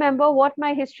have to remember what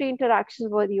my history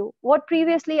interactions with you, what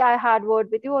previously I had word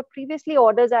with you, what previously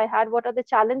orders I had, what are the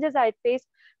challenges I faced,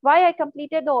 why I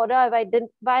completed the order,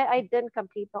 why I didn't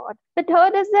complete the order. The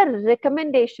third is the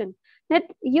recommendation, that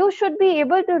you should be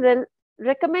able to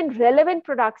recommend relevant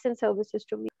products and services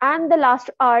to me. And the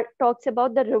last R talks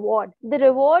about the reward. The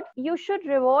reward, you should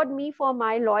reward me for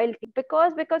my loyalty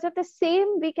because of the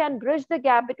same, we can bridge the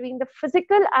gap between the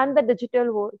physical and the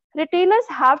digital world. Retailers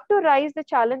have to rise the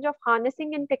challenge of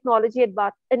harnessing in technology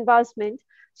advancement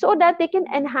so that they can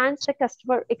enhance the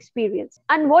customer experience.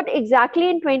 And what exactly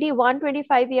in 21,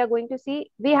 25 we are going to see?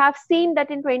 We have seen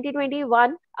that in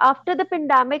 2021, After the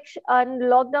pandemic and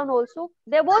lockdown also,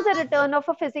 there was a return of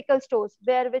a physical stores,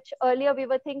 where which earlier we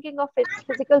were thinking of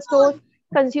physical stores,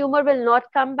 consumer will not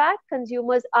come back,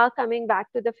 consumers are coming back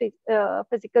to the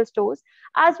physical stores,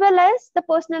 as well as the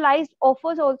personalized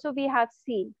offers also we have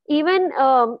seen. Even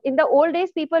in the old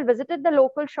days, people visited the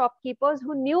local shopkeepers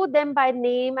who knew them by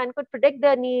name and could predict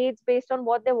their needs based on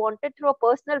what they wanted through a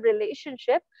personal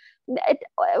relationship. It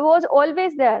was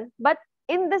always there, but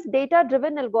in this data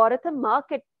driven algorithm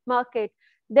market,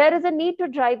 there is a need to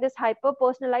drive this hyper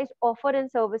personalized offer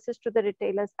and services to the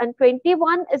retailers. And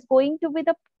 21 is going to be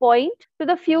the point to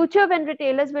the future when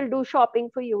retailers will do shopping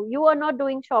for you. You are not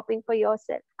doing shopping for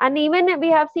yourself. And even we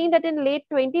have seen that in late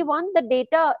 21, the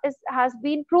data has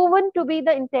been proven to be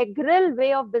the integral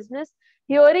way of business,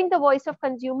 hearing the voice of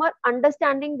consumer,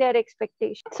 understanding their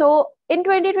expectations. So in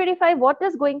 2025, what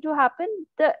is going to happen?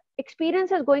 The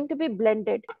experience is going to be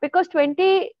blended, because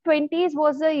 2020s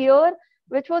was a year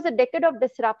which was a decade of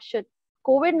disruption.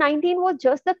 COVID-19 was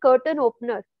just the curtain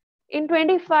opener. In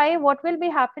 25, what will be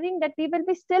happening, that we will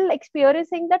be still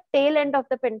experiencing the tail end of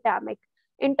the pandemic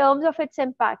in terms of its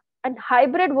impact. And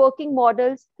hybrid working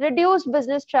models, reduced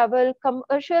business travel,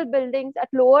 commercial buildings at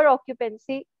lower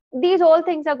occupancy, these all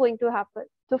things are going to happen.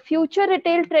 So future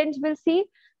retail trends will see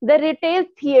the retail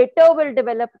theater will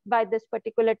develop by this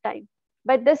particular time.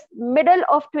 By this middle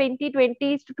of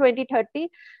 2020s to 2030,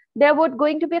 there would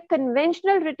going to be a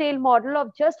conventional retail model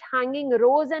of just hanging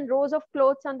rows and rows of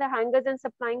clothes on the hangers and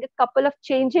supplying a couple of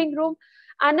changing room,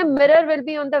 and a mirror will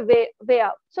be on the way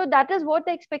out. So that is what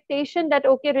the expectation that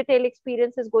retail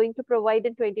experience is going to provide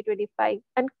in 2025,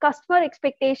 and customer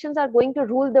expectations are going to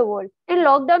rule the world. In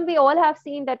lockdown, we all have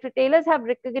seen that retailers have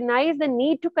recognized the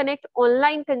need to connect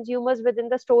online consumers within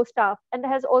the store staff, and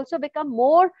has also become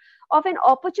more of an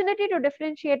opportunity to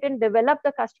differentiate and develop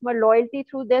the customer loyalty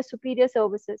through their superior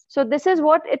services. So this is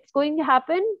what it's going to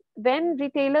happen when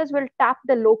retailers will tap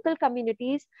the local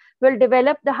communities, will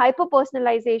develop the hyper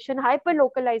personalization, hyper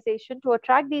localization to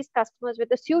attract these customers with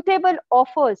the suitable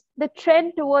offers. The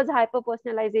trend towards hyper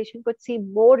personalization could see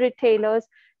more retailers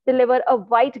deliver a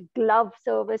white glove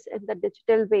service in the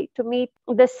digital way to meet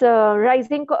this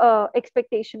rising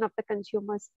expectation of the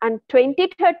consumers. And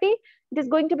 2030, it is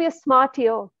going to be a smart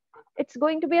year. It's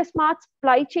going to be a smart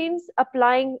supply chains,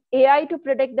 applying AI to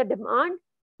predict the demand.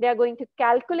 They are going to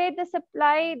calculate the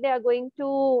supply. They are going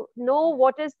to know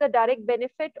what is the direct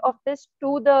benefit of this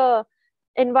to the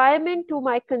environment, to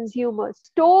my consumers.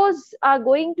 Stores are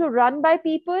going to run by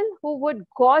people who would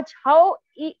gauge how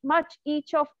much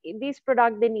each of these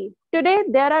products they need. Today,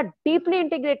 there are deeply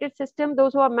integrated systems,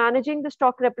 those who are managing the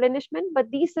stock replenishment,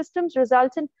 but these systems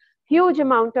results in huge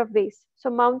amount of waste. So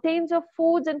mountains of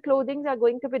foods and clothing are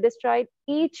going to be destroyed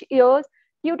each year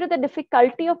due to the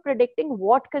difficulty of predicting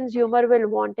what consumer will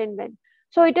want and when.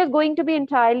 So it is going to be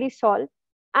entirely solved.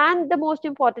 And the most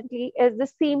importantly is the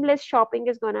seamless shopping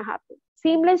is going to happen.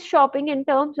 Seamless shopping in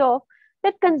terms of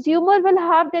that consumer will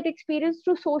have that experience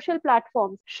through social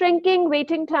platforms, shrinking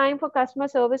waiting time for customer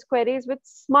service queries with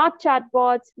smart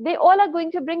chatbots. They all are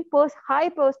going to bring high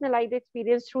personalized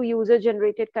experience through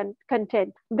user-generated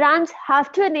content. Brands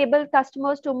have to enable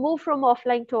customers to move from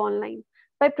offline to online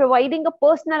by providing a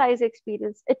personalized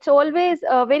experience. It's always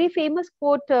a very famous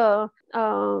quote.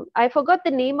 I forgot the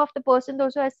name of the person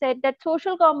who has said that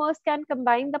social commerce can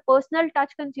combine the personal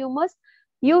touch consumers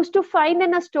used to find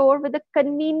in a store with the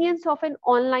convenience of an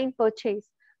online purchase.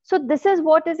 So this is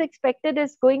what is expected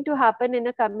is going to happen in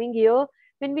a coming year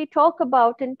when we talk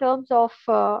about in terms of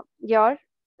your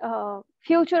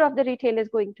future of the retail is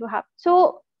going to happen.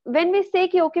 So when we say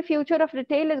okay, future of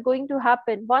retail is going to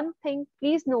happen, one thing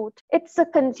please note, it's a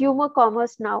consumer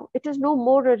commerce now. It is no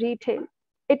more a retail.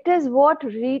 It is what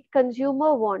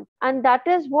consumer want, and that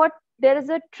is what there is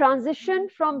a transition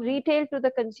from retail to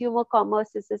the consumer commerce.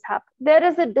 This is happening. There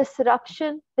is a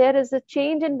disruption. There is a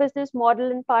change in business model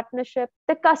and partnership.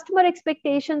 The customer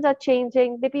expectations are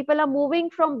changing. The people are moving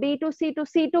from B2C to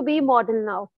C2B model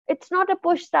now. It's not a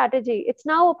push strategy. It's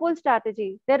now a pull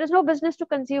strategy. There is no business to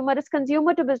consumer. It's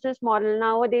consumer to business model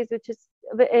nowadays, which is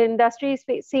industry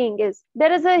is seeing is.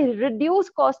 There is a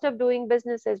reduced cost of doing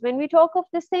businesses. When we talk of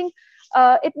this thing,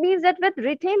 it means that with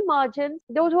retail margins,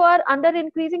 those who are under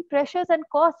increasing pressures and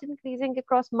costs increasing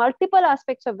across multiple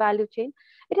aspects of value chain,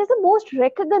 it is the most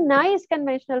recognized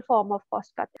conventional form of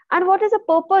cost cutting. And what is the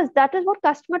purpose? That is what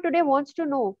customer today wants to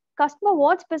know. Customer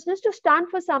wants business to stand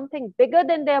for something bigger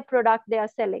than their product they are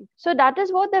selling. So that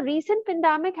is what the recent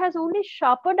pandemic has only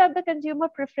sharpened up the consumer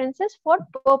preferences for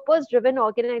purpose-driven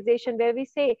organization, where we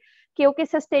say, okay,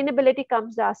 sustainability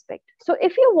comes the aspect. So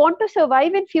if you want to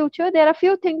survive in future, there are a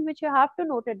few things which you have to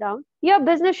note it down. Your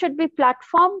business should be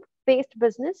platform based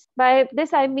business. By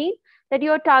this, I mean that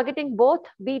you are targeting both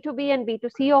B2B and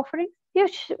B2C offerings.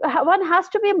 One has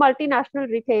to be multinational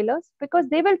retailers because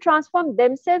they will transform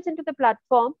themselves into the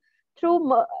platform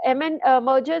through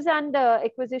mergers and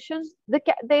acquisitions,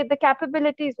 the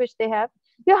capabilities which they have.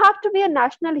 You have to be a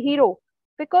national hero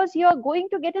because you are going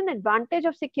to get an advantage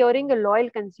of securing a loyal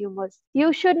consumers.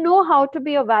 You should know how to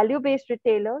be a value-based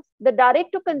retailer. The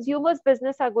direct-to-consumers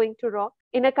business are going to rock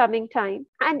in a coming time.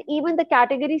 And even the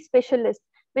category specialists.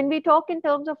 When we talk in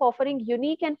terms of offering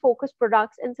unique and focused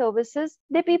products and services,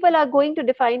 the people are going to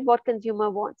define what consumer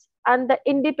wants. And the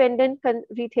independent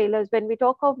retailers, when we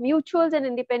talk of mutuals and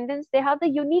independents, they have the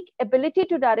unique ability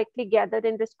to directly gather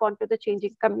and respond to the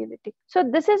changing community. So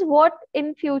this is what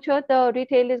in future the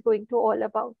retail is going to all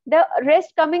about. The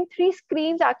rest coming 3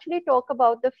 screens actually talk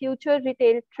about the future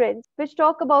retail trends, which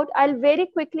talk about, I'll very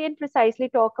quickly and precisely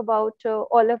talk about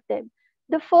all of them.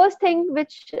 The first thing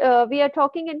which we are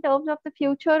talking in terms of the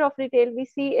future of retail we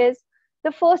see is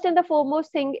the first and the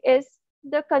foremost thing is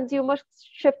the consumer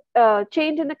shift,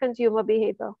 change in the consumer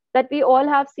behavior that we all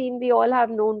have seen, we all have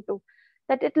known to.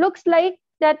 That it looks like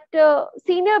that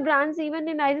senior brands, even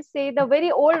in, I say, the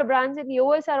very old brands in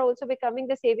US are also becoming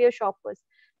the savior shoppers.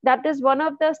 That is one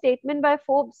of the statement by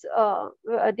Forbes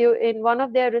in one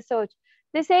of their research.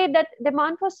 They say that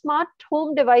demand for smart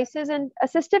home devices and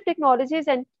assistive technologies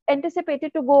and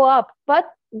anticipated to go up, but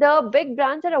the big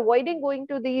brands are avoiding going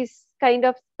to these kind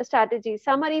of strategies.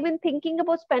 Some are even thinking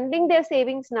about spending their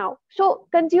savings now. So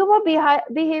consumer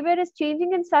behavior is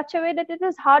changing in such a way that it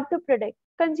is hard to predict.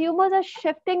 Consumers are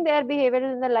shifting their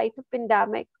behavior in the light of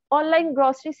pandemic. Online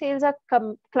grocery sales are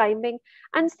climbing,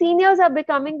 and seniors are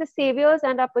becoming the saviors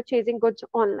and are purchasing goods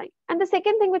online. And the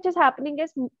second thing which is happening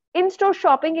is in-store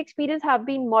shopping experience have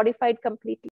been modified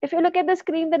completely. If you look at the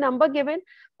screen, the number given,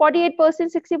 48%,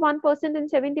 61%, and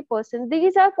 70%.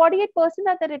 These are 48%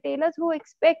 are the retailers who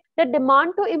expect the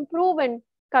demand to improve in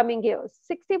coming years.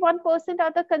 61%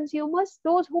 are the consumers,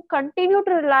 those who continue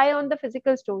to rely on the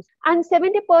physical stores. And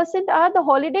 70% are the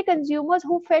holiday consumers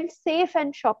who felt safe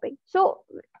and shopping. So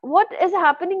what is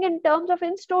happening in terms of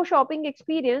in-store shopping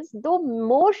experience, though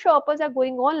more shoppers are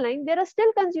going online, there are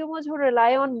still consumers who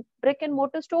rely on brick and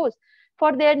mortar stores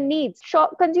for their needs.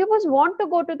 Consumers want to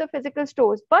go to the physical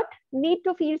stores, but need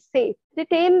to feel safe.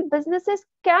 Retail businesses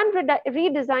can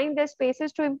redesign their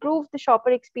spaces to improve the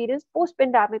shopper experience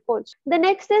post-pandemic also. The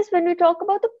next is when we talk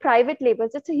about the private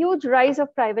labels, it's a huge rise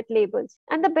of private labels.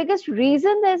 And the biggest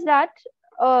reason is that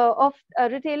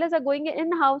retailers are going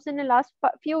in-house in the last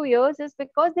few years is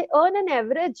because they earn an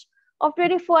average of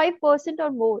 25% or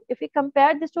more. If we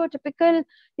compare this to a typical,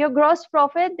 your gross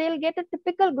profit, they'll get a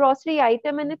typical grocery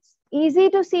item, and it's easy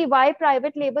to see why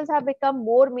private labels have become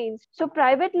more mainstream. So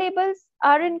private labels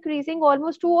are increasing.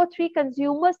 Almost 2 or 3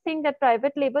 consumers think that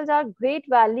private labels are great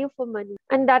value for money.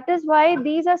 And that is why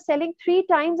these are selling 3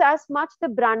 times as much the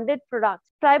branded products.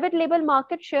 Private label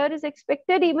market share is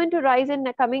expected even to rise in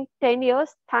the coming 10 years,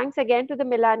 thanks again to the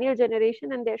millennial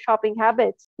generation and their shopping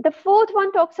habits. The fourth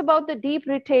one talks about the deep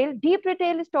retail. Deep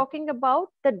retail is talking about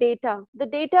the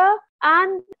data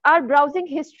and our browsing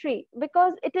history,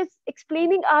 because it is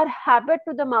explaining our habit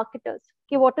to the marketers.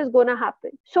 What is going to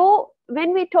happen. So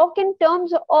when we talk in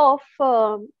terms of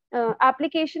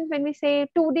applications, when we say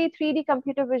 2D, 3D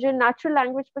computer vision, natural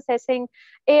language processing,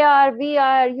 AR,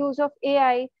 VR, use of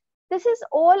AI, this is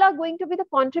all are going to be the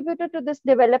contributor to this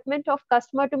development of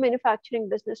customer to manufacturing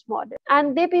business model.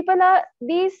 And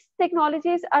these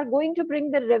technologies are going to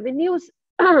bring the revenues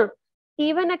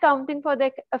even accounting for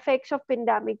the effects of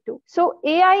pandemic too. So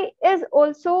AI is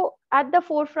also at the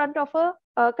forefront of a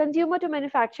consumer to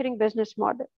manufacturing business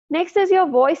model. Next is your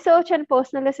voice search and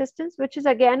personal assistance, which is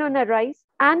again on a rise.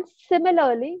 And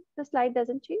similarly, the slide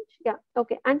doesn't change. Yeah,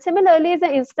 okay. And similarly is the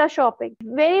Insta shopping,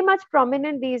 very much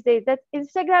prominent these days. That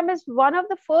Instagram is one of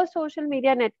the first social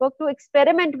media network to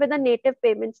experiment with a native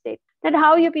payment state. That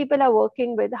how you people are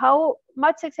working with, how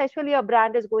much successful your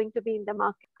brand is going to be in the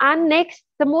market. And next,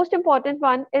 the most important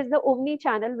one is the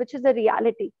omni-channel, which is a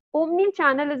reality.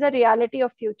 Omni-channel is a reality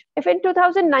of future. If in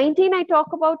 2019 I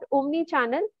talk about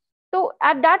omni-channel, so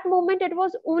at that moment it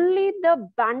was only the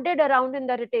banded around in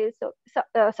the retail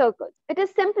circles. It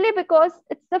is simply because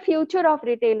it's the future of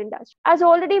retail industry. As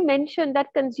already mentioned,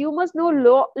 that consumers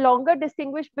no longer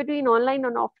distinguish between online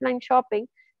and offline shopping.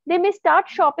 They may start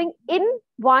shopping in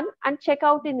one and check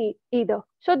out in either.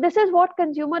 So this is what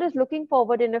consumer is looking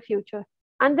forward in the future.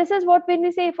 And this is what when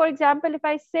we say, for example, if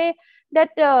I say that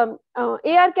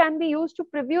AR can be used to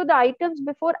preview the items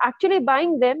before actually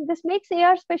buying them, this makes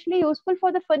AR especially useful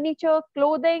for the furniture,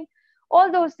 clothing,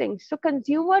 all those things. So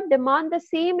consumer demand the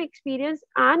same experience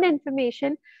and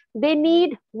information they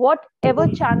need, whatever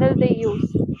channel they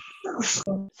use.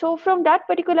 So from that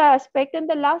particular aspect, and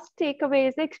the last takeaway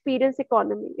is the experience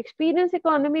economy. Experience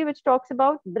economy, which talks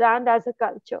about brand as a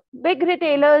culture. Big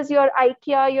retailers, your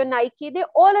IKEA, your Nike, they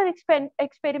all are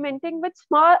experimenting with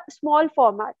small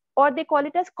format, or they call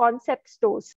it as concept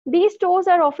stores. These stores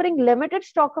are offering limited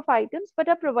stock of items, but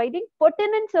are providing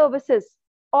pertinent services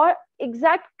or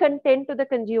exact content to the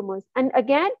consumers. And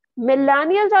again,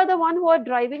 millennials are the one who are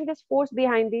driving this force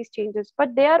behind these changes,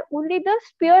 but they are only the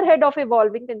spearhead of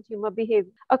evolving consumer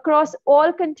behavior across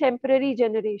all contemporary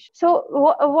generations. So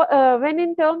when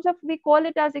in terms of, we call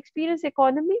it as experience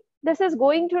economy, this is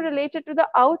going to relate it to the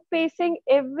outpacing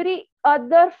every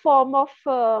other form of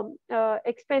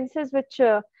expenses which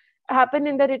happen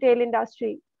in the retail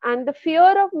industry. And the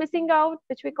fear of missing out,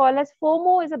 which we call as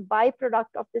FOMO, is a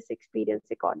byproduct of this experience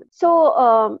economy.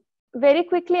 So very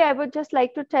quickly, I would just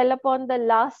like to tell upon the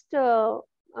last,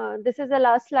 this is the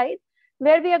last slide,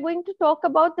 where we are going to talk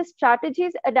about the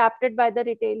strategies adapted by the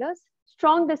retailers,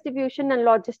 strong distribution and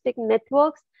logistic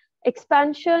networks,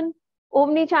 expansion,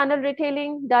 omni-channel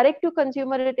retailing,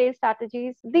 direct-to-consumer retail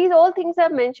strategies. These all things are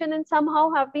mentioned and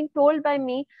somehow have been told by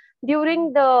me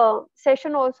during the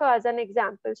session also as an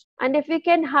example. And if we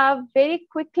can have very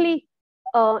quickly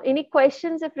any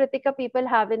questions if Ritika people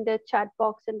have in their chat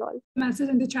box and all. Message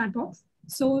in the chat box.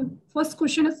 So first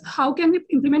question is, how can we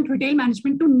implement retail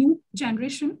management to new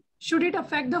generation? Should it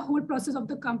affect the whole process of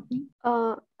the company?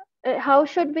 How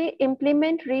should we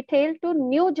implement retail to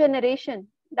new generation?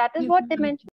 That is what they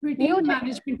mentioned. Retail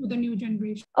management to the new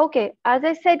generation. Okay, as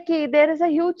I said, there is a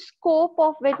huge scope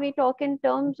of when we talk in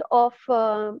terms of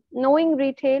knowing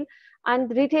retail, and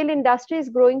retail industry is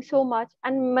growing so much.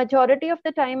 And majority of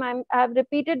the time, I have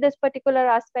repeated this particular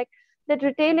aspect, that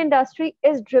retail industry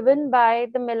is driven by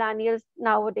the millennials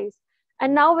nowadays.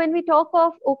 And now when we talk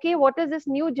of, okay, what is this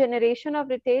new generation of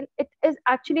retail? It is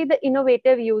actually the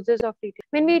innovative users of retail.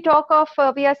 When we talk of,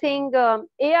 we are saying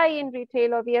AI in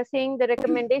retail, or we are saying the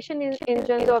recommendation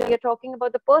engines, or we are talking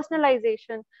about the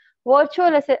personalization,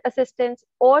 virtual assistants,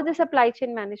 or the supply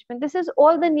chain management. This is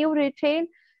all the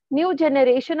new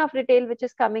generation of retail which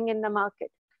is coming in the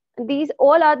market. These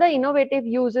all are the innovative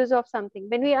users of something.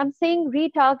 When I'm saying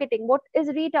retargeting, what is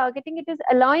retargeting? It is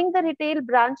allowing the retail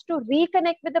brands to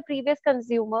reconnect with the previous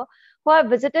consumer who have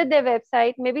visited their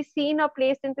website, maybe seen or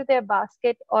placed into their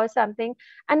basket or something.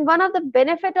 And one of the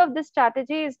benefit of this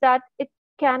strategy is that it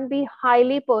can be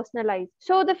highly personalized.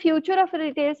 So the future of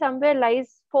retail somewhere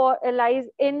lies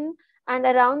in and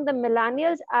around the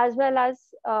millennials, as well as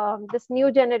this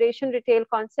new generation retail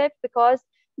concept, because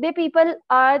they people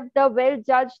are the well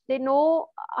judged. They know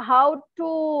how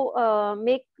to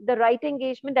make the right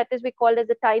engagement, that is we call as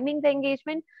the timing the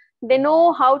engagement. They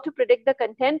know how to predict the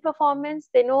content performance.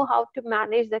 They know how to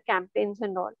manage the campaigns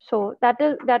and all. So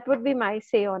that would be my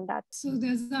say on that. So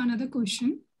there's another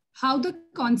question. How the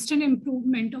constant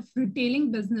improvement of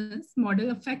retailing business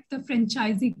model affect the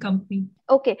franchisee company?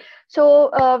 Okay, so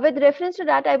with reference to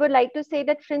that, I would like to say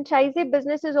that franchisee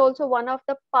business is also one of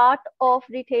the part of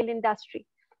retail industry.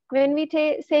 When we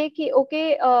say,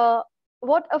 okay,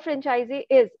 what a franchisee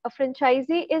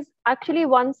is actually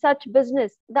one such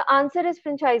business. The answer is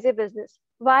franchisee business.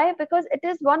 Why? Because it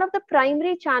is one of the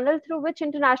primary channels through which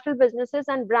international businesses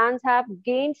and brands have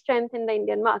gained strength in the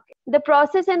Indian market. The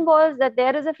process involves that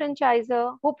there is a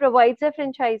franchisor who provides a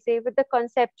franchisee with the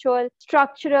conceptual,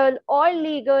 structural, or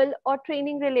legal or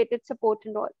training related support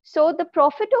and all. So the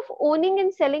profit of owning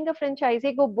and selling a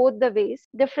franchisee go both the ways.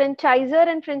 The franchisor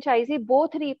and franchisee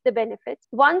both reap the benefits.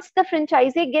 Once the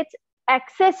franchisee gets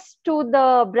access to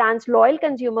the brand's loyal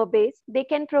consumer base, they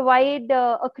can provide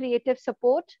a creative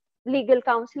support, legal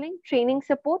counseling, training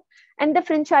support, and the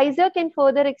franchisor can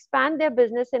further expand their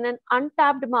business in an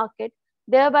untapped market,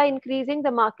 thereby increasing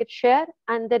the market share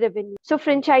and the revenue. So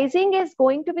franchising is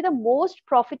going to be the most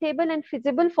profitable and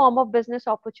feasible form of business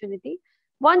opportunity.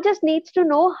 One just needs to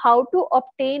know how to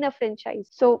obtain a franchise.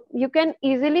 So you can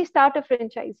easily start a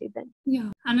franchisee then. Yeah.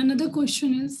 And another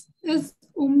question is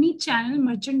omni-channel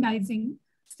merchandising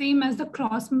same as the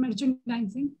cross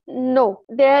merchandising? No,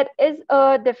 there is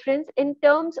a difference in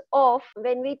terms of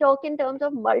when we talk in terms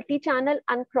of multi-channel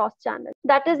and cross-channel.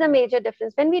 That is a major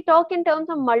difference. When we talk in terms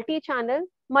of multi-channel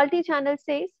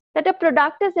says that a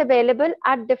product is available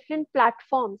at different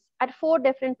platforms, at 4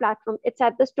 different platforms. It's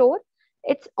at the store,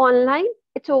 it's online,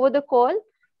 it's over the call,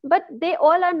 but they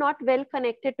all are not well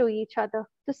connected to each other.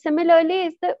 So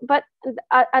similarly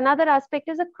another aspect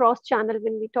is a cross-channel.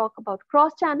 When we talk about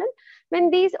cross-channel,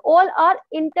 when these all are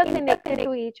interconnected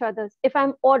to each other. If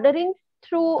I'm ordering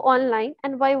through online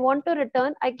and if I want to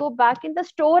return, I go back in the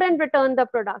store and return the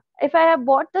product. If I have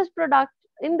bought this product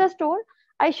in the store,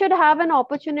 I should have an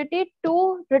opportunity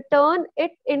to return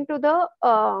it into the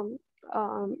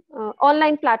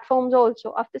online platforms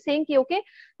also, after saying, okay,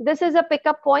 this is a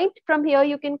pickup point. From here,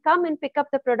 you can come and pick up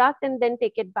the product and then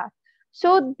take it back.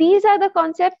 So these are the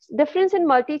concepts, difference in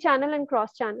multi-channel and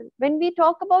cross-channel. When we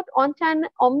talk about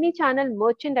omni-channel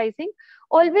merchandising,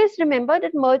 always remember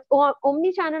that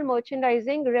omni-channel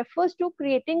merchandising refers to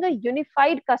creating a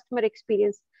unified customer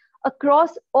experience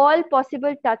across all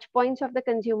possible touch points of the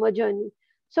consumer journey.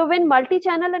 So when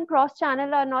multi-channel and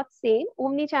cross-channel are not same,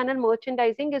 omni-channel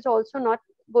merchandising is also not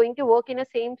going to work in the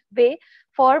same way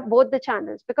for both the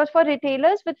channels. Because for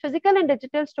retailers with physical and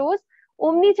digital stores,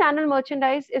 omni-channel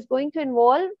merchandise is going to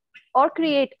involve or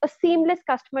create a seamless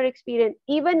customer experience,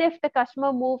 even if the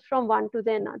customer moves from one to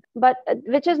the another, but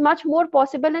which is much more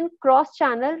possible in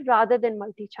cross-channel rather than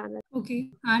multi-channel. Okay.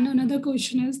 And another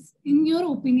question is, in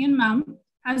your opinion, ma'am,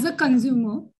 as a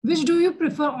consumer, which do you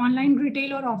prefer, online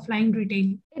retail or offline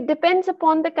retail? It depends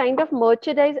upon the kind of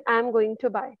merchandise I'm going to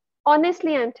buy.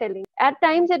 Honestly, I'm telling. At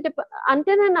times,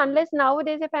 until and unless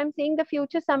nowadays, if I'm seeing the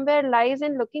future somewhere lies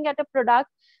in looking at a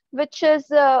product which is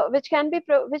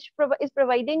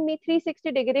providing me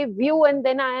 360-degree view, and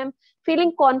then I am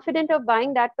feeling confident of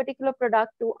buying that particular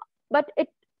product too. But it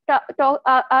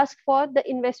asks for the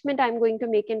investment I'm going to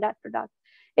make in that product.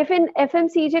 If in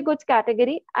FMCG goods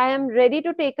category, I am ready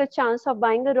to take a chance of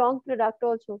buying a wrong product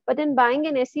also. But in buying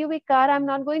an SUV car, I'm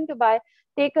not going to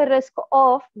take a risk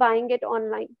of buying it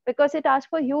online, because it asks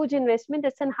for huge investment.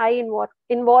 It's a high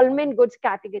involvement goods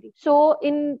category. So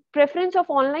in preference of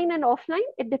online and offline,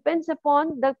 it depends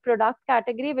upon the product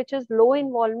category, which is low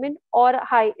involvement or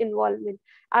high involvement.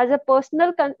 As a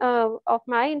personal of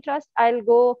my interest, I'll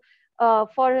go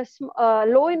for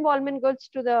low involvement goods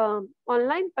to the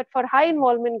online, but for high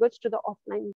involvement goods to the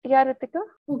offline. Yeah, Ritika?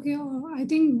 Okay, I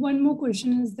think one more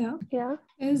question is there. Yeah.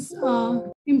 Is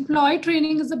employee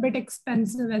training is a bit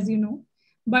expensive, as you know,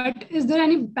 but is there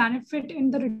any benefit in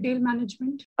the retail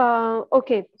management?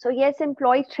 Okay, so yes,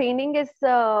 employee training is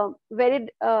very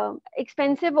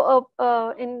expensive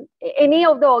in any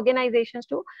of the organizations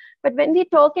too. But when we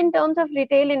talk in terms of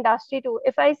retail industry too,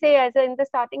 if I say, as in the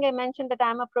starting, I mentioned that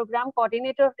I'm a program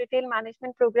coordinator of retail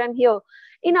management program here.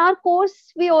 In our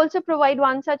course, we also provide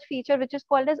one such feature, which is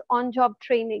called as on-job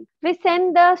training. We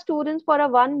send the students for a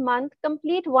 1 month,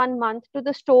 complete 1 month to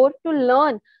the store to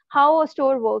learn how a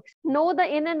store works, know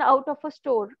the in and out of a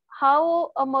store, how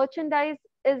a merchandise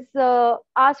is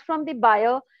asked from the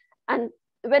buyer, and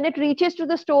when it reaches to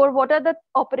the store, what are the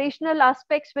operational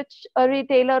aspects which a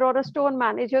retailer or a store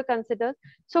manager considers.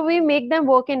 So we make them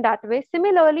work in that way.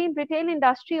 Similarly, in retail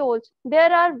industry also,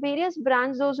 there are various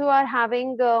brands, those who are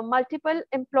having multiple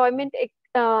employment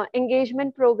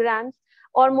engagement programs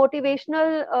or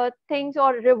motivational things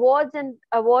or rewards and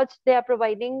awards they are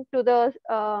providing to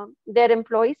their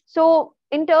employees. So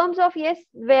in terms of, yes,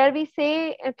 where we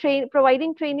say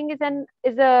providing training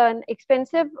is an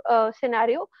expensive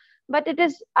scenario, but it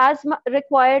is as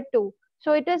required too.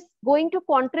 So it is going to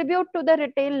contribute to the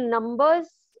retail numbers,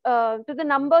 to the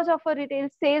numbers of a retail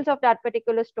sales of that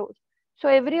particular store. So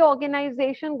every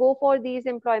organization go for these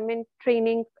employment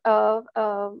training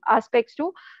aspects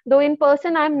too. Though in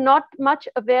person, I'm not much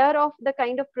aware of the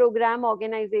kind of program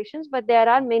organizations, but there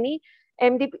are many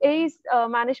MDPs,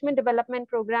 management development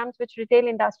programs, which retail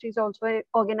industries also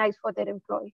organize for their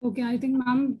employees. Okay, I think,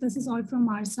 ma'am, this is all from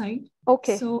our side.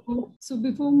 Okay. So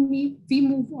before we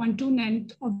move on to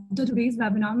end of today's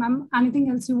webinar, ma'am,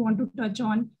 anything else you want to touch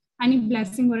on? Any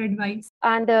blessing or advice?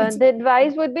 And the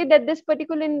advice would be that this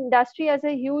particular industry has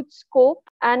a huge scope,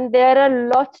 and there are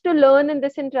lots to learn in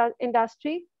this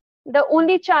industry. The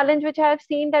only challenge which I have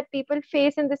seen that people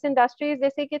face in this industry is they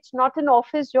say it's not an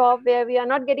office job where we are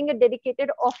not getting a dedicated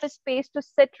office space to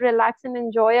sit, relax, and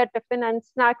enjoy our tiffin and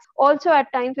snacks also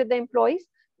at times with the employees.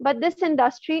 But this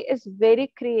industry is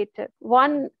very creative.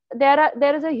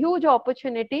 There is a huge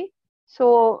opportunity.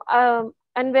 So,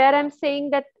 and where I'm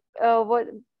saying that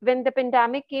when the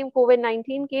pandemic came,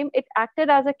 COVID-19 came, it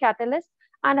acted as a catalyst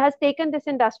and has taken this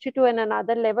industry to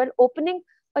another level, opening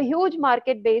a huge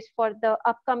market base for the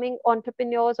upcoming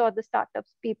entrepreneurs or the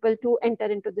startups people to enter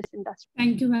into this industry.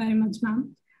 Thank you very much,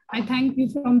 ma'am. I thank you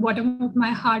from the bottom of my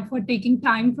heart for taking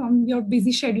time from your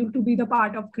busy schedule to be the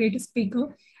part of great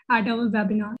speaker at our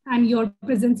webinar, and your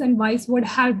presence and voice would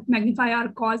help magnify our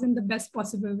cause in the best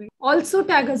possible way. Also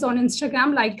tag us on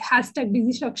Instagram like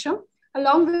 #Digisaksham.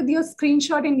 Along with your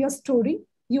screenshot in your story,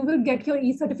 you will get your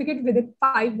e-certificate within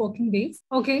 5 working days.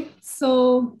 Okay,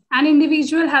 so an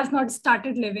individual has not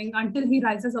started living until he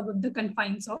rises above the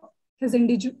confines of his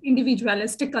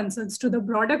individualistic concerns to the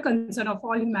broader concern of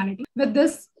all humanity. With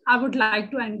this, I would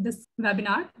like to end this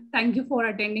webinar. Thank you for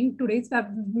attending today's web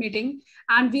meeting.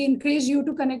 And we encourage you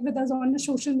to connect with us on the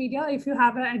social media. If you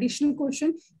have an additional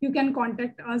question, you can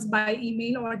contact us by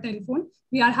email or telephone.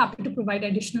 We are happy to provide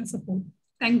additional support.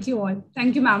 Thank you all.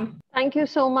 Thank you, ma'am. Thank you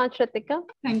so much, Ritika.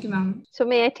 Thank you, ma'am. So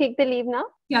may I take the leave now?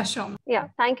 Yeah, sure. Yeah,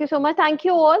 thank you so much. Thank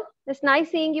you all. It's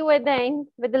nice seeing you at the end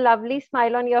with a lovely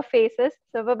smile on your faces.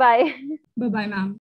 So bye-bye. Bye-bye, ma'am.